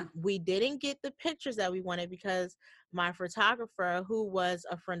 Yeah. We didn't get the pictures that we wanted because my photographer, who was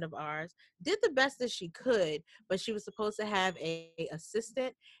a friend of ours, did the best that she could, but she was supposed to have a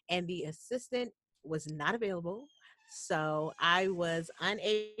assistant, and the assistant was not available. So I was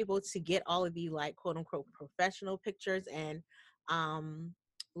unable to get all of the like quote unquote professional pictures and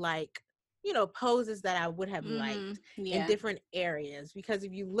like poses that I would have liked in different areas. Because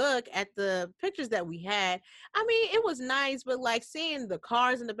if you look at the pictures that we had, I mean, it was nice, but like seeing the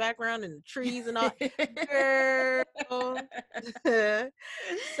cars in the background and the trees and all, girl.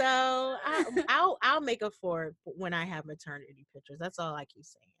 So I'll make up for it when I have maternity pictures. That's all I keep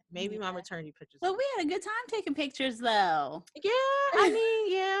saying. Maybe my maternity pictures. But we had a good time taking pictures, though. Yeah, I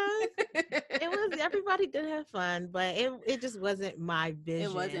mean, yeah, it was. Everybody did have fun, but it just wasn't my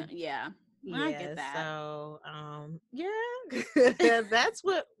vision. It wasn't. Yeah, I get that. So, yeah, that's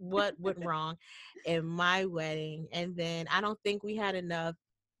what went wrong in my wedding. And then I don't think we had enough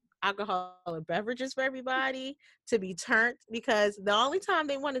alcoholic beverages for everybody to be turned, because the only time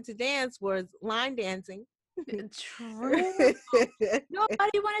they wanted to dance was line dancing. True.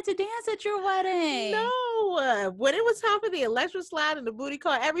 Nobody wanted to dance at your wedding. No. When it was time for the electric slide and the booty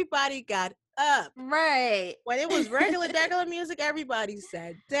call, everybody got up. Right. When it was regular music, everybody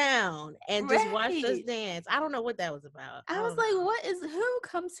sat down and just watched us dance. I don't know what that was about. I was like, who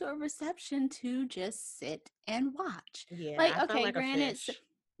comes to a reception to just sit and watch? Yeah. Like, okay, granted,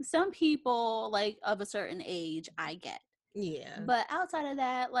 some people like of a certain age, I get. Yeah. But outside of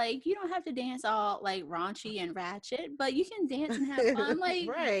that, like, you don't have to dance all like raunchy and ratchet, but you can dance and have fun. Like,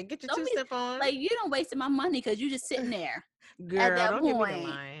 right. Get your 2-step on. Like, you don't waste my money because you just sitting there. Girl, at that don't point. Give me the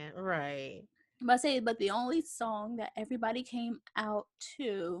line. Right. But the only song that everybody came out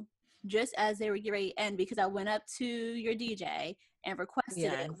to just as they were getting ready to end, because I went up to your DJ and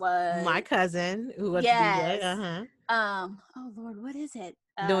requested it, was my cousin who was the DJ. Oh Lord, what is it?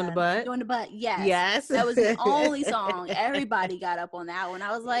 Doing the butt. Doing the butt. Yes. That was the only song. Everybody got up on that one.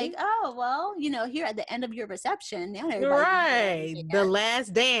 I was like, oh well, here at the end of your reception, now everybody. Right. The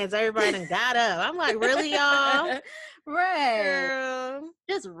last dance, everybody got up. I'm like, really, y'all? Right. Girl.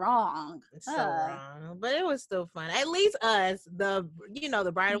 just wrong. It's so wrong, but it was still fun. At least us, the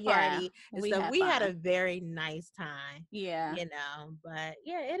bridal Yeah, party and we stuff, had we had a fun. very nice time, Yeah. But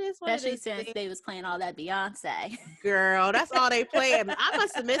yeah, it is one of Especially those since things. they was playing all that Beyonce. Girl, that's all they play. I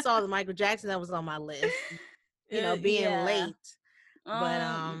must have missed all the Michael Jackson that was on my list, being Yeah. late. But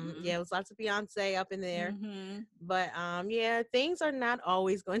Mm-mm. yeah, it was lots of Beyonce up in there. Mm-hmm. But yeah, things are not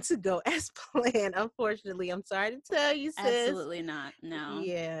always going to go as planned, unfortunately. I'm sorry to tell you, sis. Absolutely not. No.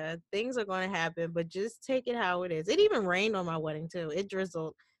 Yeah, things are going to happen, but just take it how it is. It even rained on my wedding too. It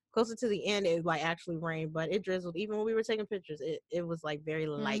drizzled closer to the end. It like actually rained, but it drizzled even when we were taking pictures. It was like very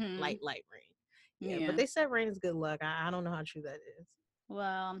light, Mm-hmm. light, light rain. Yeah, but Yeah. they said rain is good luck. I don't know how true that is.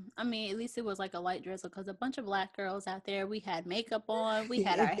 Well, I mean, at least it was like a light drizzle because a bunch of black girls out there, we had makeup on, we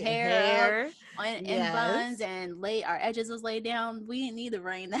had our hair up Hair, in buns yes, and our edges was laid down. We didn't need the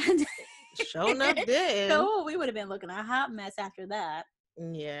rain that sure enough, day. did. Oh, we would have been looking a hot mess after that.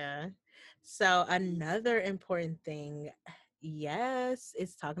 Yeah. So another important thing, yes,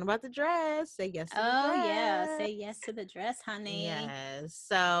 it's talking about the dress. Say yes to the Oh, yeah. dress. Say yes to the dress, honey. Yes.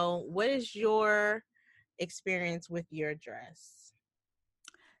 So, what is your experience with your dress?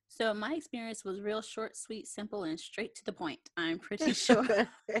 So my experience was real short, sweet, simple, and straight to the point. I'm pretty sure.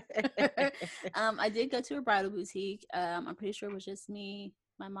 I did go to a bridal boutique. I'm pretty sure it was just me,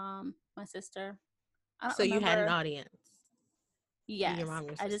 my mom, my sister. I don't So you had an remember. audience, you, your Yes, mom,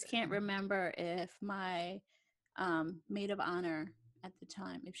 your I just sister. can't remember if my maid of honor at the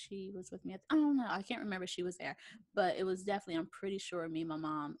time, if she was with me. I don't know. I can't remember if she was there, but it was definitely. I'm pretty sure me, my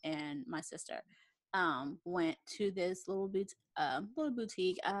mom, and my sister went to this little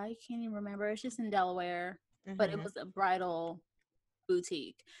boutique. I can't even remember. It's just in Delaware, but it Mhm. was a bridal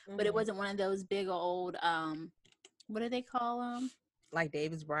boutique. But it Mhm. wasn't one of those big old what do they call them? Like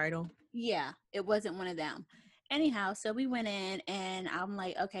David's bridal. Yeah, it wasn't one of them. Anyhow, so we went in and I'm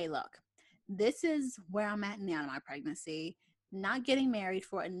like, okay, look, this is where I'm at now in my pregnancy. Not getting married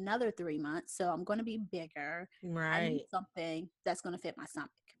for another 3 months, so I'm going to be bigger. I need Right. something that's going to fit my stomach,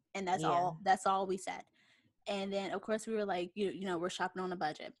 and that's Yeah. all. That's all we said. And then of course we were like, we're shopping on a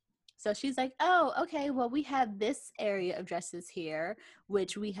budget. So she's like, oh, okay, well, we have this area of dresses here,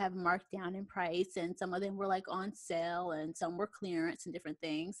 which we have marked down in price, and some of them were like on sale and some were clearance and different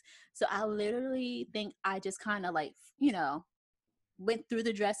things. So I literally think I just kind of like, went through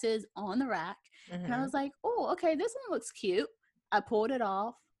the dresses on the rack, and I Mhm. was like, oh, okay, this one looks cute. I pulled it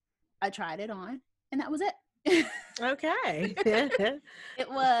off, I tried it on, and that was it. Okay. It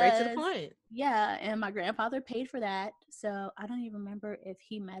Straight to the was, point. yeah, and my grandfather paid for that. So I don't even remember if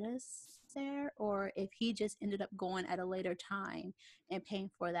he met us there or if he just ended up going at a later time and paying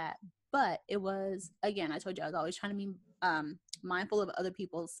for that. But it was, again, I told you I was always trying to be mindful of other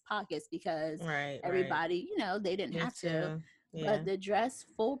people's pockets because Right, right. everybody, they didn't Me have to. too. Yeah. But the dress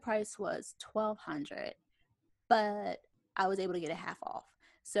full price was 1,200, but I was able to get it half off.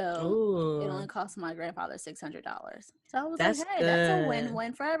 So it only Ooh, cost my grandfather $600. So I was like, that's hey, that's a good.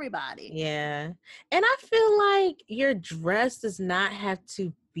 win-win for everybody. Yeah. And I feel like your dress does not have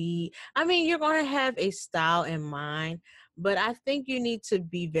to be, I mean, you're going to have a style in mind, but I think you need to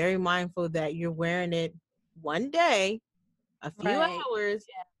be very mindful that you're wearing it one day, a few Right. hours,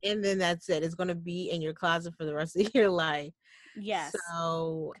 and then that's it. It's going to be in your closet for the rest of your life. Yes,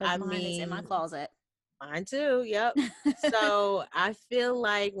 So, because I mine is in my mean, closet. mine too. Yep. So, I feel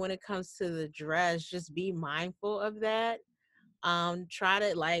like when it comes to the dress, just be mindful of that. Try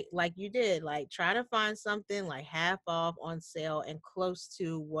to like you did, like try to find something like half off on sale and close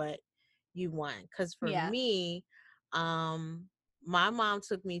to what you want. Because for Yeah. me, um my mom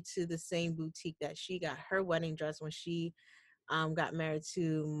took me to the same boutique that she got her wedding dress when she got married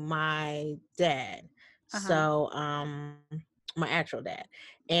to my dad. Uh-huh. So my actual dad.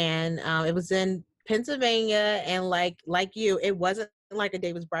 And it was in Pennsylvania, and like you, it wasn't like a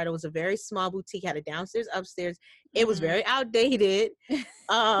David's Bridal. It was a very small boutique, had a downstairs, upstairs. It was Mm-hmm. very outdated.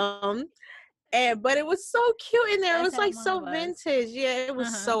 Um and but it was so cute in there. It That's was how like mine so was. vintage. Yeah, it was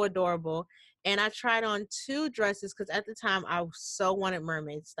Uh-huh. so adorable. And I tried on two dresses because at the time I so wanted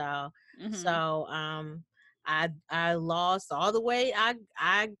mermaid style. Mm-hmm. So I lost all the weight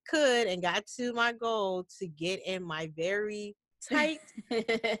I could and got to my goal to get in my very tight,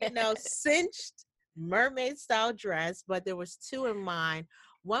 cinched mermaid style dress, but there was two in mine.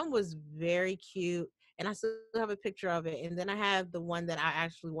 One was very cute, and I still have a picture of it. And then I have the one that I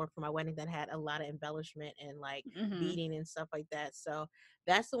actually wore for my wedding that had a lot of embellishment and like Mm-hmm. beading and stuff like that. So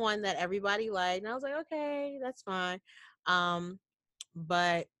that's the one that everybody liked, and I was like, okay, that's fine. Um,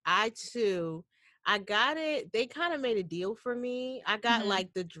 but I too, I got it. They kind of made a deal for me. I got Mm-hmm. like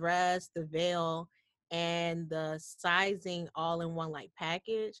the dress, the veil, and the sizing all in one like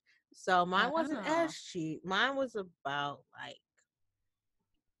package. So mine wasn't Oh. as cheap. Mine was about like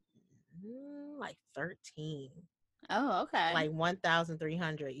 13, Oh, okay. like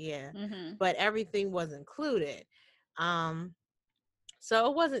 1,300, yeah. Mhm. But everything was included. Um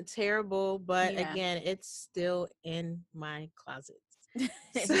so it wasn't terrible, but Yeah. again, it's still in my closet.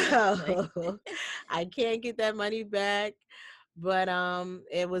 Exactly. So I can't get that money back. But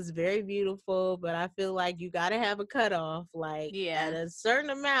it was very beautiful. But I feel like you gotta have a cutoff. Like at Yeah. a certain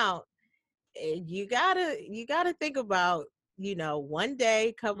amount, you gotta think about, one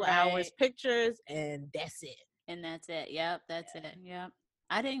day, couple hours, Right. pictures, and that's it. And that's it. Yep, that's it. Yep.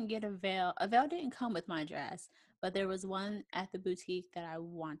 I didn't get a veil. A veil didn't come with my dress, but there was one at the boutique that I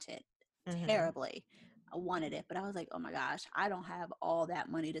wanted Hmm. terribly. I wanted it, but I was like, oh my gosh, I don't have all that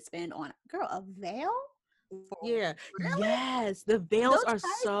money to spend on girl, a veil? For Yeah. really? Yes. The veils Those are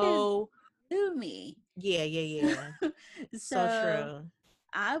prices so, blew me. yeah, yeah, yeah. So So true.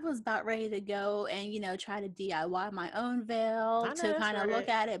 I was about ready to go and try to DIY my own veil I know to that's kind of look right.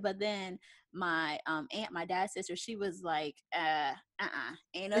 at it, but then my aunt, my dad's sister, she was like,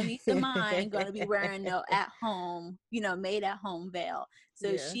 ain't no niece of mine gonna be wearing no at home, made at home veil.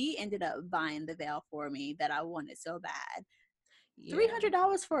 So Yeah. she ended up buying the veil for me that I wanted so bad. three Yeah. hundred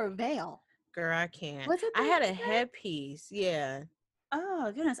dollars for a veil. Girl, I can't. Was it I had a 300? headpiece. Yeah.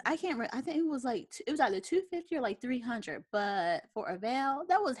 Oh goodness, I can't. I think it was like it was either 250 or like 300. But for a veil,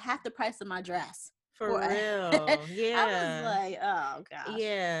 that was half the price of my dress. For For a, real. I was Yeah. like, oh gosh,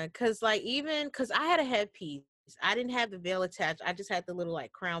 Yeah. Cause like cause I had a headpiece. I didn't have the veil attached. I just had the little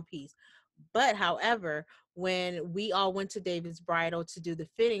like crown piece. But however, when we all went to David's Bridal to do the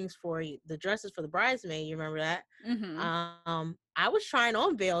fittings for the dresses for the bridesmaid, you remember that? mm-hmm. I was trying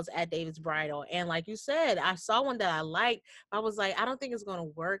on veils at David's Bridal, and like you said, I saw one that I liked. I was like, I don't think it's gonna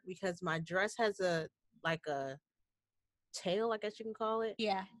work because my dress has a tail, I guess you can call it.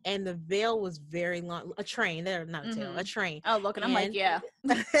 Yeah, And the veil was very long, a train, there, not a tail, mm-hmm. a train. Oh look, and I'm like, And yeah,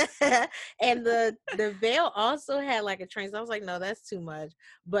 and the veil also had like a train. So I was like, no, that's too much.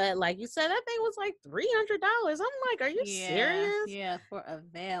 But like you said, that thing was like $300. I'm like, are you yeah, serious? yeah, for a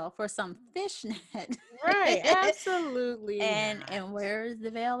veil, for some fishnet. Right, absolutely And not. where is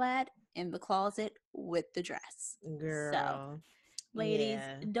the veil at? In the closet with the dress. So Girl. ladies,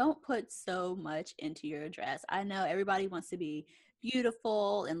 Yeah. don't put so much into your dress. I know everybody wants to be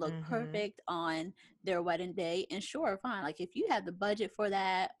beautiful and look Mhm. perfect on their wedding day. And sure, fine. Like if you have the budget for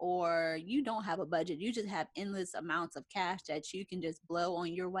that, or you don't have a budget, you just have endless amounts of cash that you can just blow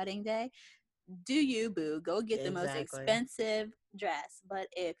on your wedding day. Do you, boo? Go get the most Exactly. expensive dress. But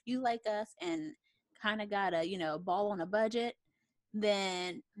if you like us and kind of got a, ball on a budget,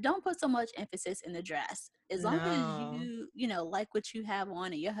 then don't put so much emphasis in the dress. As long as No. like what you have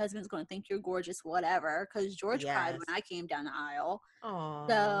on and your husband's going to think you're gorgeous, whatever. Because George cried when Yes. I came down the aisle. Aw.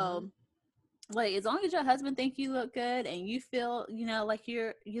 So, like, as long as your husband think you look good and you feel, like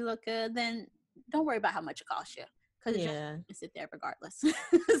you look good, then don't worry about how much it costs you. Because the dress Yeah. is going to sit there regardless.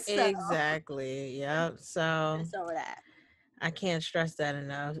 So, Exactly. Yep. So just over that. I can't stress that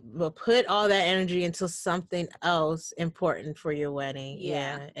enough. But put all that energy into something else important for your wedding.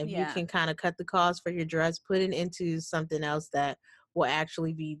 Yeah. Yeah. If you Yeah. can kind of cut the cost for your dress, put it into something else that will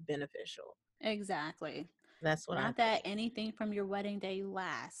actually be beneficial. Exactly. That's what I Not that think. anything from your wedding day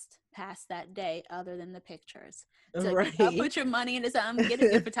lasts past that day other than the pictures. So if you're gonna Right. put your money into something, get a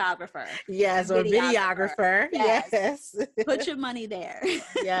good photographer, a Yes. Or videographer. videographer. Yes. Yes. Put your money there.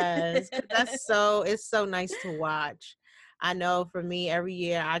 Yes, because it's so nice to watch. I know for me, every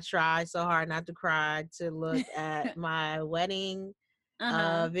year I try so hard not to cry to look at my wedding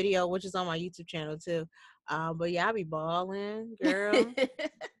Uh-huh. video, which is on my YouTube channel too. But yeah, I be bawling, girl.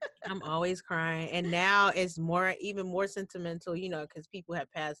 I'm always crying. And now it's even more sentimental, because people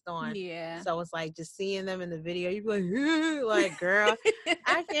have passed on. Yeah. So it's like just seeing them in the video, you be like, like, girl,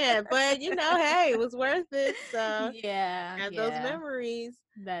 I can't. But hey, it was worth it. So Yeah, have those yeah. memories.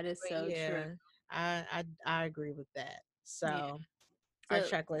 That is But so true. yeah, I agree with that. Yeah. So our So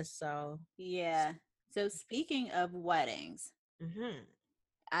checklist. So yeah. So speaking of weddings, hmm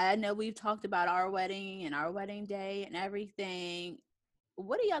I know we've talked about our wedding and our wedding day and everything.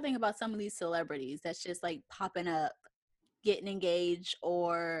 What do y'all think about some of these celebrities that's just like popping up, getting engaged,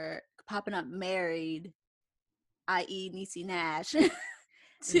 or popping up married, i.e., Niecy Nash,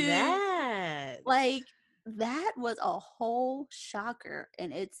 to that like that was a whole shocker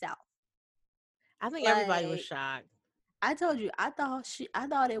in itself. I think everybody was Like shocked. I told you, I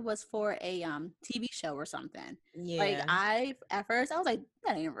thought it was for a TV show or something. Like Yeah. I at first I was like,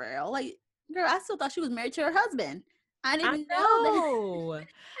 that ain't real. Like, girl, I still thought she was married to her husband. I didn't I even know that. know. I didn't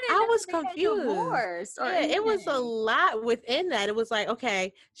I know was that they had confused. divorced or Yeah, it was a anything. lot within that. It was like,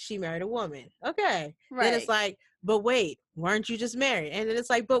 okay, she married a woman. Okay. Then it's Right. like, but wait, weren't you just married? And then it's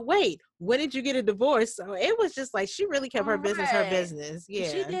like, but wait, when did you get a divorce? So it was just like she really kept her business her Right. business. She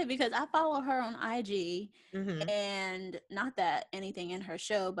Yeah. did because I follow her on IG, Mhm. and not that anything in her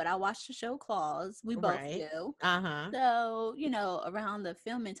show, but I watched the show Claws. We both Right. do. Uh-huh. So, around the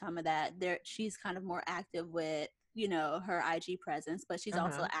filming time of that, she's kind of more active with, her IG presence, but she's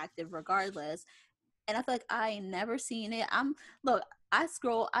also Uh-huh. active regardless. And I feel like I ain't never seen it. Look, I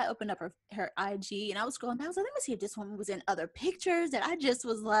opened up her IG and I was scrolling. I was like, let me see if this woman was in other pictures that I just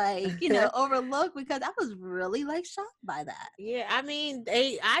was like, overlooked, because I was really like shocked by that. Yeah, I mean,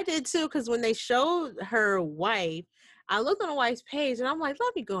 I did too, because when they showed her wife, I looked on the wife's page and I'm like,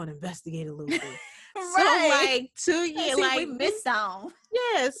 let me go and investigate a little bit. So Right. like two Let's years, see if we like missed some.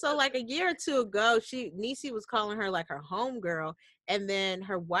 yeah, so like a year or two ago, Niecy was calling her like her homegirl, and then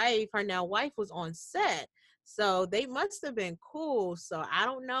her wife, her now wife, was on set. So they must have been cool. So I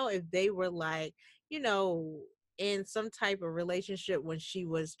don't know if they were like, you know, in some type of relationship when she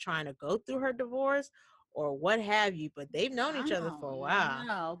was trying to go through her divorce or what have you, but they've known I each other for a don't while.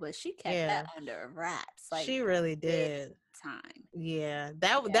 know, but she kept that Yeah, under wraps, like she really big did. time. Yeah,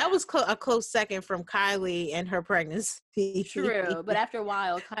 that Yeah. was a close second from Kylie and her pregnancy. True, but after a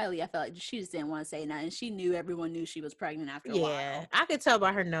while, Kylie, I felt like she just didn't want to say nothing. She knew everyone knew she was pregnant after a Yeah, while. I could tell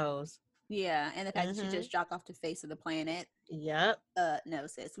by her nose. Yeah, and the fact that she Mhm. just dropped off the face of the planet. Yep. No,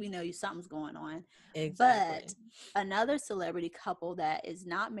 sis, we know you something's going on. But Exactly. another celebrity couple that is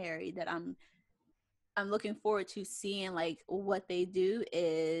not married that I'm looking forward to seeing like what they do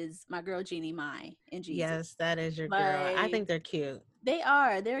is my girl Jeannie Mai and Jeezy. Yes, that is your girl. I Like think they're cute.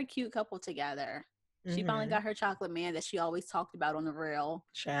 they're a cute couple together. She finally Mhm. got her chocolate man that she always talked about on the reel.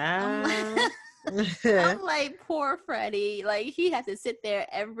 I'm like, Child. I'm like, poor Freddie. Like he had to sit there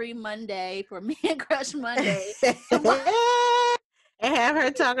every Monday for Man Crush Monday and watch. And have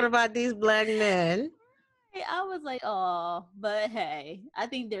her talking about these black men. I was like, oh, but hey, I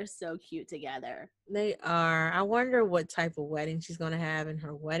think they're so cute together. They are. I wonder what type of wedding she's going to have and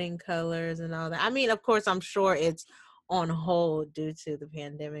her wedding colors and all that. I mean, of course, I'm sure it's on hold due to the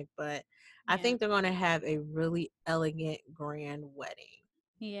pandemic, but I Yeah. think they're going to have a really elegant, grand wedding.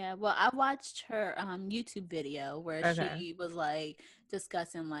 Yeah. Well, I watched her YouTube video where Okay. she was like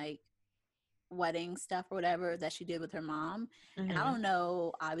discussing like wedding stuff or whatever that she did with her mom. And I Hmm. don't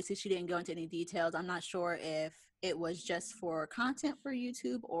know, obviously she didn't go into any details. I'm not sure if it was just for content for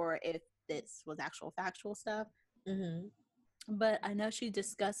YouTube or if this was actual factual stuff. Hmm. But I know she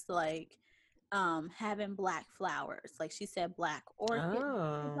discussed like having black flowers. Like she said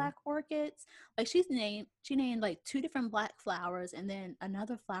Oh. black orchids. Like she named like two different black flowers and then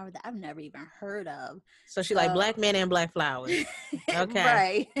another flower that I've never even heard of. So she like So black men and black flowers. Okay.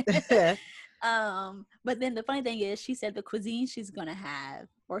 right. But then the funny thing is she said the cuisine she's gonna have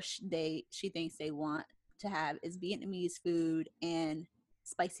or she thinks they want to have is Vietnamese food and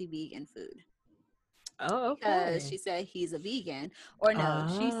spicy vegan food, Oh, because she okay. said he's a vegan, or no,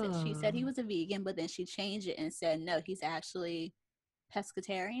 she said he Oh. was a vegan, but then she changed it and said no, he's actually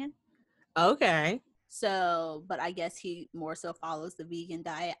pescatarian. Okay. So, but I guess he more so follows the vegan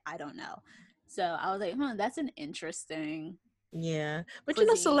diet. I don't know. So I was like, that's an interesting Yeah. But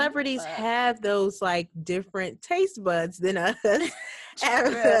cuisine, celebrities but have those like different taste buds than us.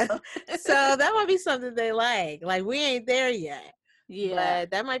 true. So that might be something they like. Like we ain't there yet. Yeah.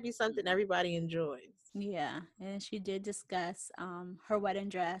 But that might be something everybody enjoys. Yeah, and she did discuss her wedding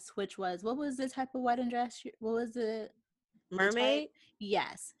dress, which was, what was the type of wedding dress? What was the type? Mermaid?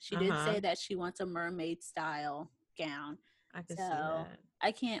 Yes, she did Uh-huh. say that she wants a mermaid style gown. I could see So that.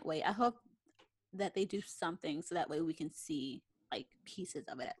 I can't wait. I hope that they do something so that way we can see like pieces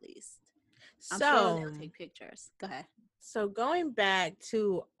of it at least. I'm sure they'll So take pictures. Go ahead. So going back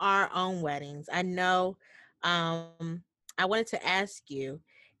to our own weddings, I know I wanted to ask you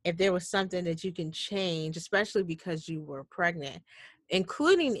if there was something that you can change, especially because you were pregnant,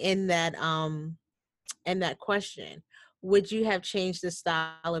 including in that question. Would you have changed the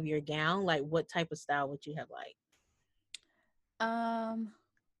style of your gown? Like what type of style would you have liked? Um,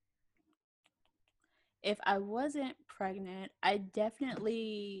 if I wasn't pregnant, I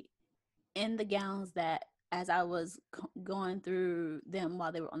definitely, in the gowns that, as I was going through them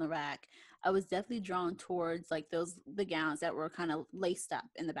while they were on the rack, I was definitely drawn towards like the gowns that were kind of laced up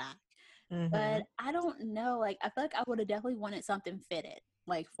in the back. Mm-hmm. But I don't know, like I feel like I would have definitely wanted something fitted,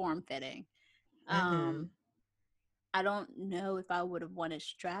 like form fitting. Mm-hmm. Um, I don't know if I would have wanted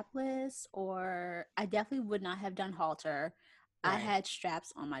strapless, or I definitely would not have done halter. I Right. had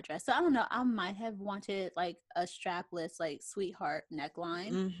straps on my dress. So I don't know. I might have wanted like a strapless, like sweetheart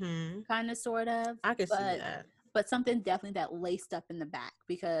neckline, Mm-hmm. kind of, sort of, I can see but that. something definitely that laced up in the back,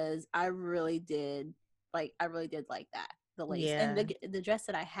 because I really did like that, the lace, and Yeah. the dress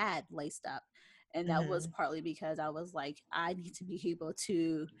that I had laced up, and that was Mm-hmm. partly because I was like, I need to be able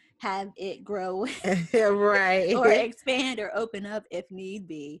to have it grow or Right. expand or open up if need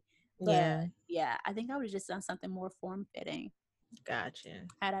be. But Yeah. yeah, I think I would have just done something more form fitting Gotcha.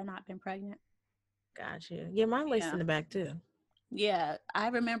 had I not been pregnant. Gotcha. Yeah, mine laced Yeah. in the back too. Yeah, I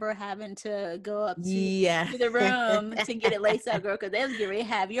remember having to go up Yeah. to the room to get it laced up, girl, because they was getting ready to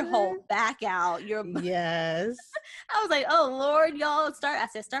have your whole back out. Yes. I was like, oh Lord, y'all start. I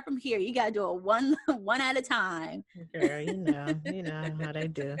said, start from here. You gotta do it one one at a time. Girl, you know how they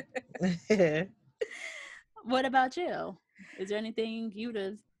do. What about you? Is there anything you'd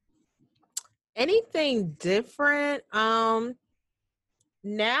have? Anything different?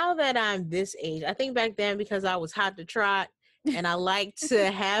 Now that I'm this age, I think back then because I was hot to trot and I like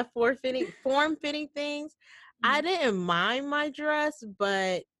to have form fitting things, I didn't mind my dress,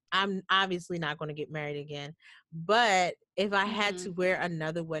 but I'm obviously not going to get married again. But if I had Mm-hmm. to wear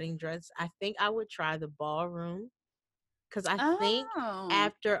another wedding dress, I think I would try the ballroom, because I think Oh.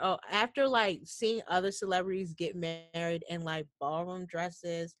 after like seeing other celebrities get married in like ballroom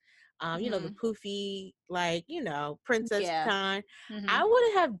dresses, the Mm-hmm. poofy, like, princess Yeah. kind, Mm-hmm. I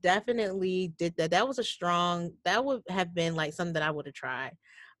would have definitely did that. That would have been like something that I would have tried.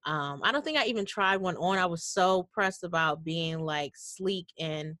 I don't think I even tried one on. I was so pressed about being like sleek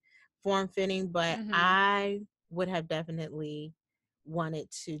and form fitting, but Mm-hmm. I would have definitely wanted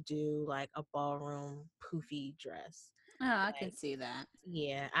to do like a ballroom poofy dress. Oh, I can Like, see that.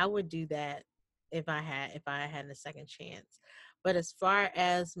 yeah, I would do that if I had a second chance. But as far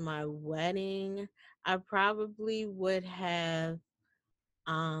as my wedding, I probably would have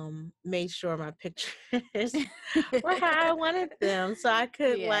made sure my pictures were how I wanted them, so I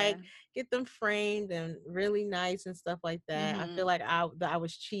could Yeah. like get them framed and really nice and stuff like that. I Mm-hmm. feel like I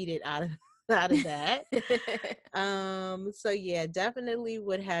was cheated out of out of that. So yeah, definitely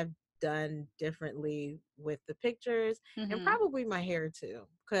would have done differently with the pictures and Mm-hmm. probably my hair too.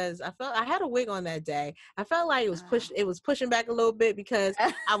 Cause I felt I had a wig on that day. I felt like Oh. it was pushing back a little bit because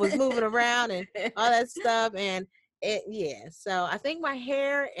I was moving around and all that stuff. And yeah. So I think my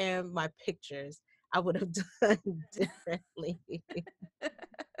hair and my pictures I would have done differently.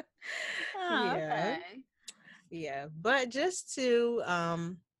 Oh, Yeah. okay. Yeah. But just to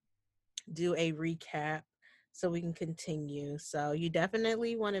do a recap so we can continue. So you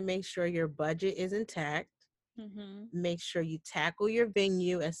definitely want to make sure your budget is intact. Mm-hmm. Make sure you tackle your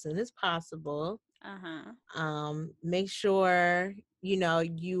venue as soon as possible. Uh-huh. Make sure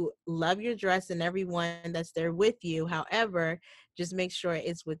you love your dress and everyone that's there with you. However, just make sure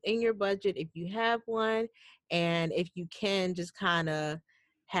it's within your budget if you have one, and if you can, just kind of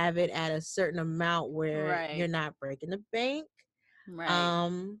have it at a certain amount where you're Right. not breaking the bank. Right.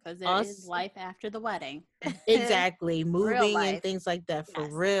 Because there is Also, life after the wedding. exactly, Real moving and life. things like that, for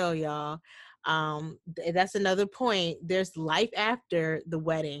Yes. real, y'all. That's another point. There's life after the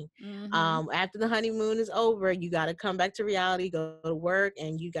wedding. Mm-hmm. After the honeymoon is over, you got to come back to reality, go to work,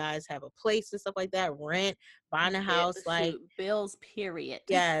 and you guys have a place and stuff like that, rent, buying a house, like, Shoot, bills, period.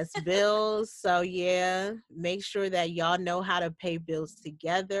 yes, bills. So yeah, make sure that y'all know how to pay bills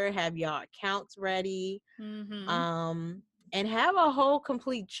together, have y'all accounts ready, Mm-hmm. um and have a whole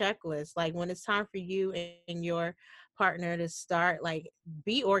complete checklist. Like, when it's time for you and your partner to start, like,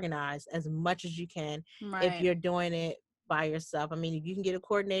 be organized as much as you can. If Right. you're doing it by yourself, I mean, if you can get a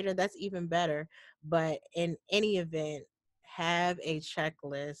coordinator, that's even better. But in any event, have a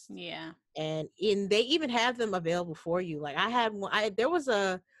checklist, Yeah. and they even have them available for you. Like, I had one, there was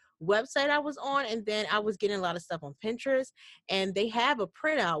a website I was on, and then I was getting a lot of stuff on Pinterest, and they have a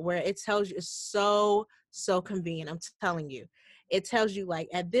printout where it tells you. It's so convenient, I'm telling you. It tells you, like,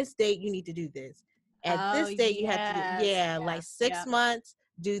 at this date you need to do this, at Oh, this date you have to do, yes. yeah, Yeah. like Yeah. 6 months,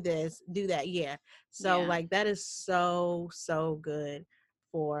 do this, do that, yeah. So Yeah. like, that is so good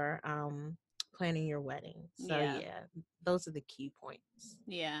for planning your wedding. So Yeah. yeah, those are the key points.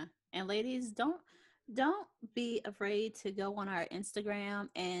 Yeah. And ladies, don't be afraid to go on our Instagram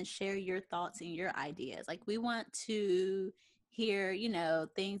and share your thoughts and your ideas. Like, we want to hear,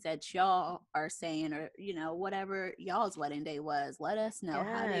 things that y'all are saying, or, whatever y'all's wedding day was. Let us know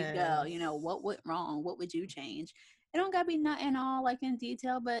how did it go, Yes. what went wrong, what would you change? It don't gotta be nothing all like in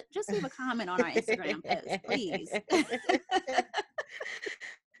detail, but just leave a comment on our Instagram post, please.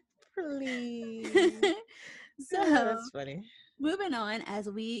 Please. So That's funny. moving on, as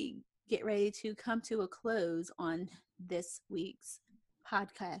we get ready to come to a close on this week's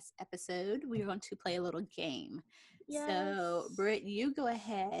podcast episode, we are going to play a little game. Yes. So, Britt, you go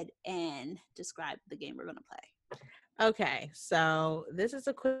ahead and describe the game we're going to play. Okay, so this is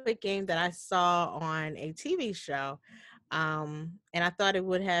a quick game that I saw on a TV show. And I thought it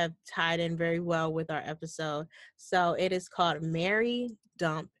would have tied in very well with our episode. So it is called Marry,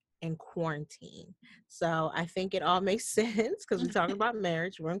 Dump, and Quarantine. So I think it all makes sense because we're talking about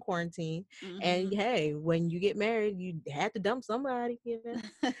marriage. We're in quarantine. And hey, when you get married, you had to dump somebody, you know?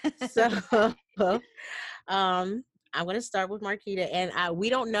 So I'm going to start with Marquita. And we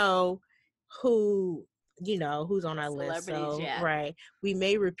don't know who, who's on our list. So, yeah. right. We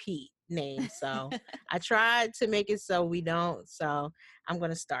may repeat names. So I tried to make it so we don't. So I'm going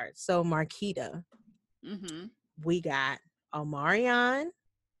to start. So Marquita, we got Omarion.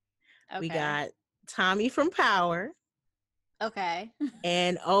 Okay. We got Tommy from Power. Okay.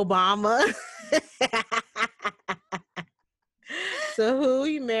 And Obama. So who are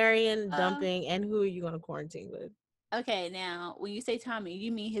you marrying, dumping, and who are you going to quarantine with? Okay, now when you say Tommy,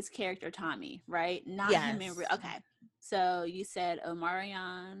 you mean his character Tommy, right? Not yes. him in real. Okay, so you said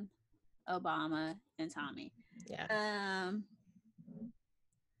Omarion, Obama, and Tommy. Yeah.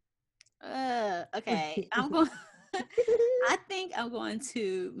 Okay, I'm going. I think I'm going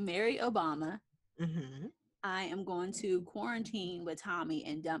to marry Obama. I am going to quarantine with Tommy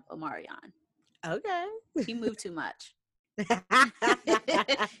and dump Omarion. Okay. He moved too much.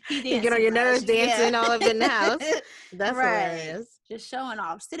 He get on your nerves dancing all up in the house. That's hilarious. Just showing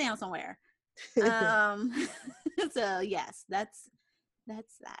off. Sit down somewhere. So yes, that's that.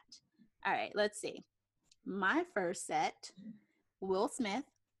 All right, let's see. My first set: Will Smith.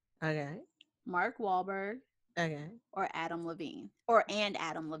 Okay. Mark Wahlberg. Okay. Or Adam Levine.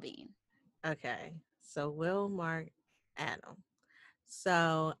 Adam Levine. Okay. So Will, Mark, Adam.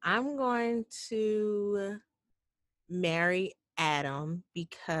 So I'm going to marry Adam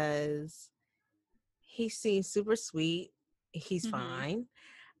because he seems super sweet. He's fine.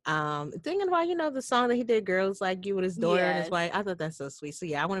 Thinking about, the song that he did, Girls Like You, with his daughter and his wife. I thought that's so sweet. So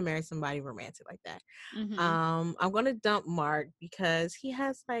yeah, I want to marry somebody romantic like that. I'm gonna dump Mark because he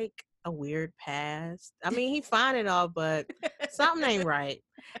has like a weird past. I mean, he's fine and all, but something ain't right.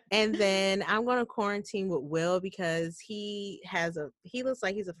 And then I'm gonna quarantine with Will because he looks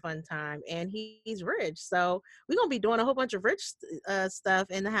like he's a fun time and he's rich. So we're gonna be doing a whole bunch of rich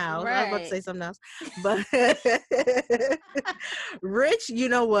stuff in the house. I was about to say something else, but rich,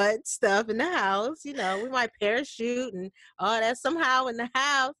 stuff in the house. We might parachute and all that somehow in the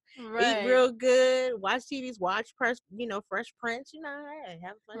house. Eat real good, watch TVs, watch Fresh Prince, hey,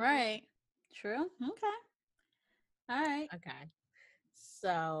 have fun. Right. True. Okay. All right. Okay.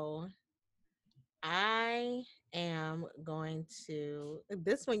 So I am going to,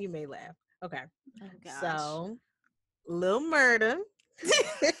 this one you may laugh. Okay. Oh gosh. So Lil Murda.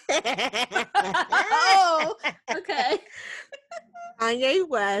 Oh, okay. Kanye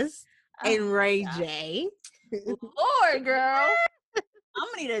West and Ray J. Lord, girl. I'm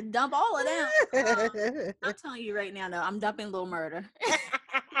gonna need to dump all of them. I'm telling you right now, though, I'm dumping Lil Murda.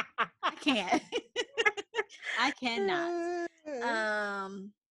 I can't. I cannot.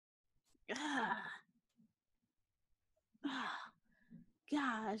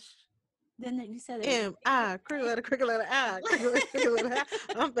 Gosh. Then you said crinkle letter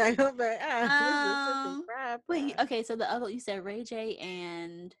I'm back. Wait, okay, so the other, you said Ray J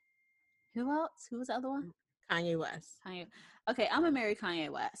and who else? Who was the other one? Kanye West. Okay, I'm gonna marry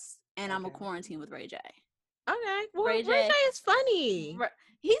Kanye West, and I'm a quarantine with Ray J. Okay, well, Ray J is funny.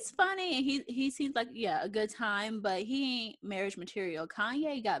 He's funny, and he seems like a good time, but he ain't marriage material.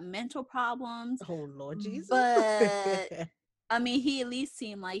 Kanye got mental problems. Oh Lord Jesus! But I mean, he at least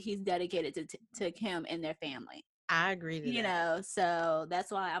seemed like he's dedicated to Kim and their family. I agree to that. So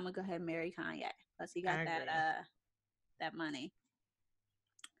that's why I'm gonna go ahead and marry Kanye. Plus, he got that money.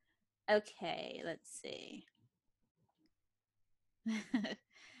 Okay, let's see.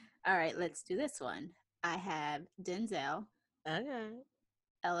 All right, let's do this one. I have Denzel. Okay.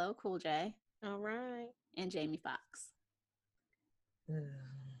 LL Cool J. All right. And Jamie Foxx.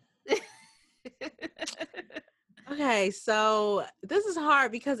 Okay, so this is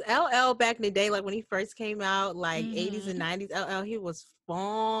hard because LL back in the day, like when he first came out, like 80s and 90s, LL, he was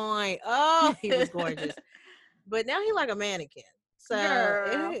fine. Oh, he was gorgeous. But now he like a mannequin. So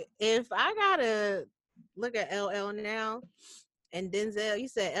if I gotta look at LL now and Denzel, you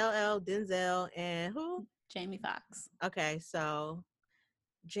said LL, Denzel, and who? Jamie Foxx. Okay, so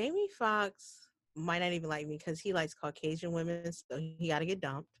Jamie Foxx might not even like me because he likes Caucasian women, so he got to get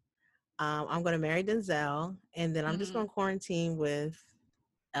dumped. I'm going to marry Denzel, and then I'm just going to quarantine with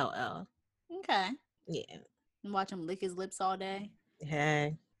LL. Okay. Yeah. And watch him lick his lips all day.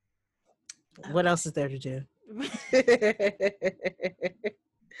 Hey, what Okay. else is there to do? Okay.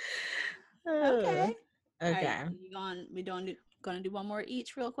 All right. Okay. Gonna do one more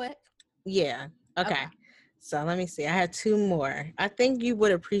each real quick. Yeah. Okay. Okay. So let me see. I had two more. I think you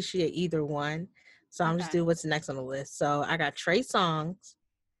would appreciate either one. So I'm just Okay. doing what's next on the list. So I got Trey Songz,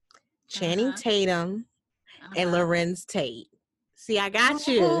 Channing Uh-huh. Tatum, and Uh-huh. Lorenz Tate. See, I got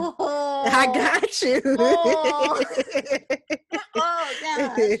you. I Oh, got you. oh, oh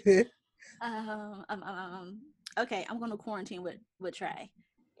gosh. Um, um, um, um, okay, I'm gonna quarantine with Trey.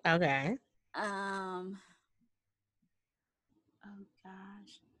 Okay. Um, oh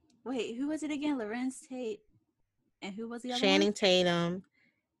gosh. Wait, who was it again? Lorenz Tate, and who was the other one? Channing Tatum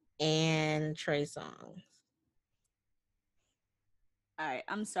and Trey Songz. All right,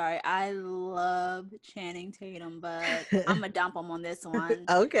 I'm sorry. I love Channing Tatum, but I'm gonna dump him on this one,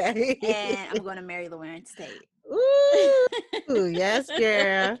 Okay. and I'm gonna marry Lorenz Tate. Ooh, yes,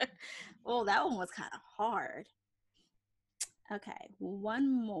 girl. Well, that one was kind of hard. Okay,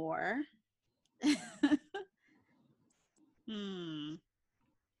 one more. Hmm.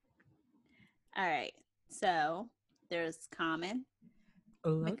 All right. So there's Common,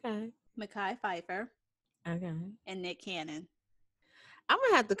 Oh, okay. Mekhi Phifer, Okay. and Nick Cannon. I'm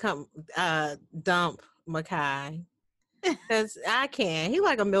gonna have to come dump Makai. Because I can't. He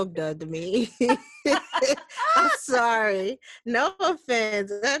like a milk dud to me. I'm sorry. No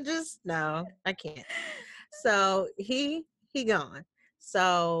offense. No, I can't. So he gone.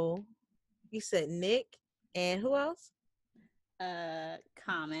 So you said Nick and who else?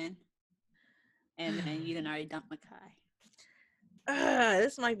 Common, and then you done already dumped Mekhi.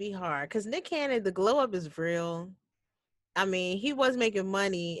 This might be hard because Nick Cannon, the glow up is real. I mean, he was making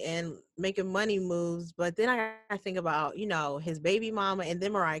money and making money moves, but then I think about, his baby mama and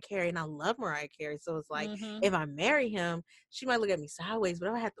then Mariah Carey, and I love Mariah Carey. So it's like, if I marry him, she might look at me sideways, but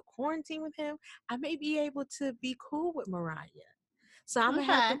if I have to quarantine with him, I may be able to be cool with Mariah. So I'm going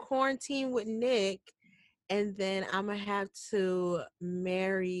to have to quarantine with Nick, and then I'm going to have to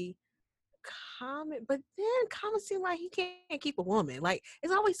marry Common. But then Common seems like he can't keep a woman. Like,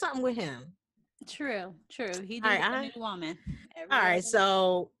 it's always something with him. True. He do get a new woman. All right,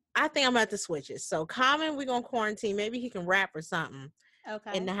 so I think I'm going to have to switch it. So Common, we're going to quarantine. Maybe he can rap or something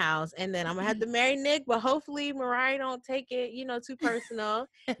in the house. And then I'm going to have to marry Nick, but hopefully Mariah don't take it, too personal.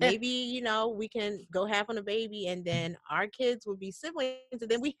 Maybe, we can go half on a baby, and then our kids will be siblings, and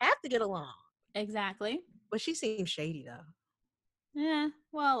then we have to get along. Exactly. But she seems shady, though. Yeah,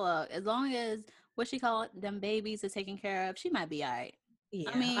 well, look, as long as what she call it, them babies are taken care of, she might be all right. Yeah,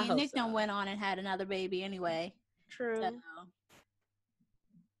 I mean, Nick so. done went on and had another baby anyway. True. So.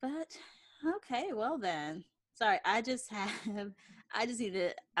 But okay, well then. Sorry, I just need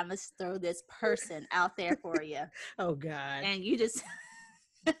to. I must throw this person out there for you. Oh God! And you just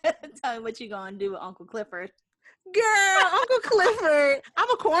tell me what you're gonna do with Uncle Clifford. Girl, Uncle Clifford, I'm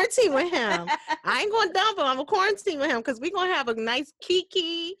a quarantine with him. I ain't gonna dump him. I'm a quarantine with him because we're gonna have a nice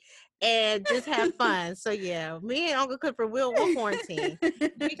kiki and just have fun. So yeah, me and Uncle Clifford we'll quarantine.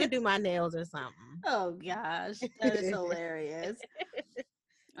 We can do my nails or something. Oh gosh, that is hilarious.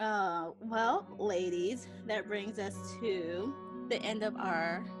 Well, ladies, that brings us to the end of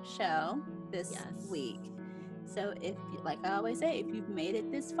our show this week. So if, like I always say, if you've made it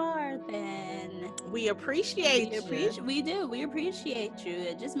this far, then we appreciate you. We do. We appreciate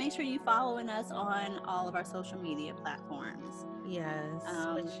you. Just make sure you're following us on all of our social media platforms. Yes,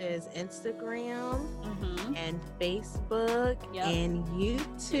 which is Instagram and Facebook and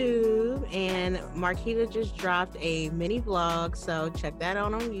YouTube. And Marquita just dropped a mini vlog, so check that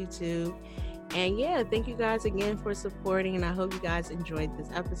out on YouTube. And yeah, thank you guys again for supporting, and I hope you guys enjoyed this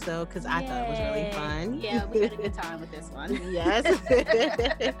episode because I thought it was really fun. Yeah, we had a good time with this one. Yes.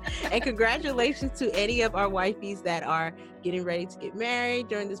 And congratulations to any of our wifeys that are getting ready to get married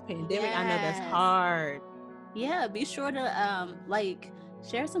during this pandemic. Yes. I know that's hard. Yeah, be sure to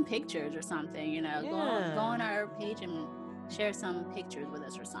share some pictures or something, go on our page and share some pictures with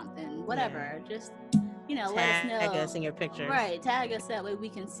us or something, whatever. Just let us know. Tag us in your pictures. Right, tag us, that way we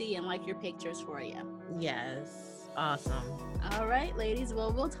can see and like your pictures for you. Yes, awesome. All right, ladies,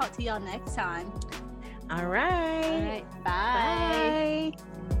 well, we'll talk to y'all next time. All right. Bye.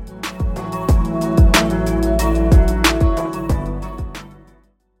 Bye.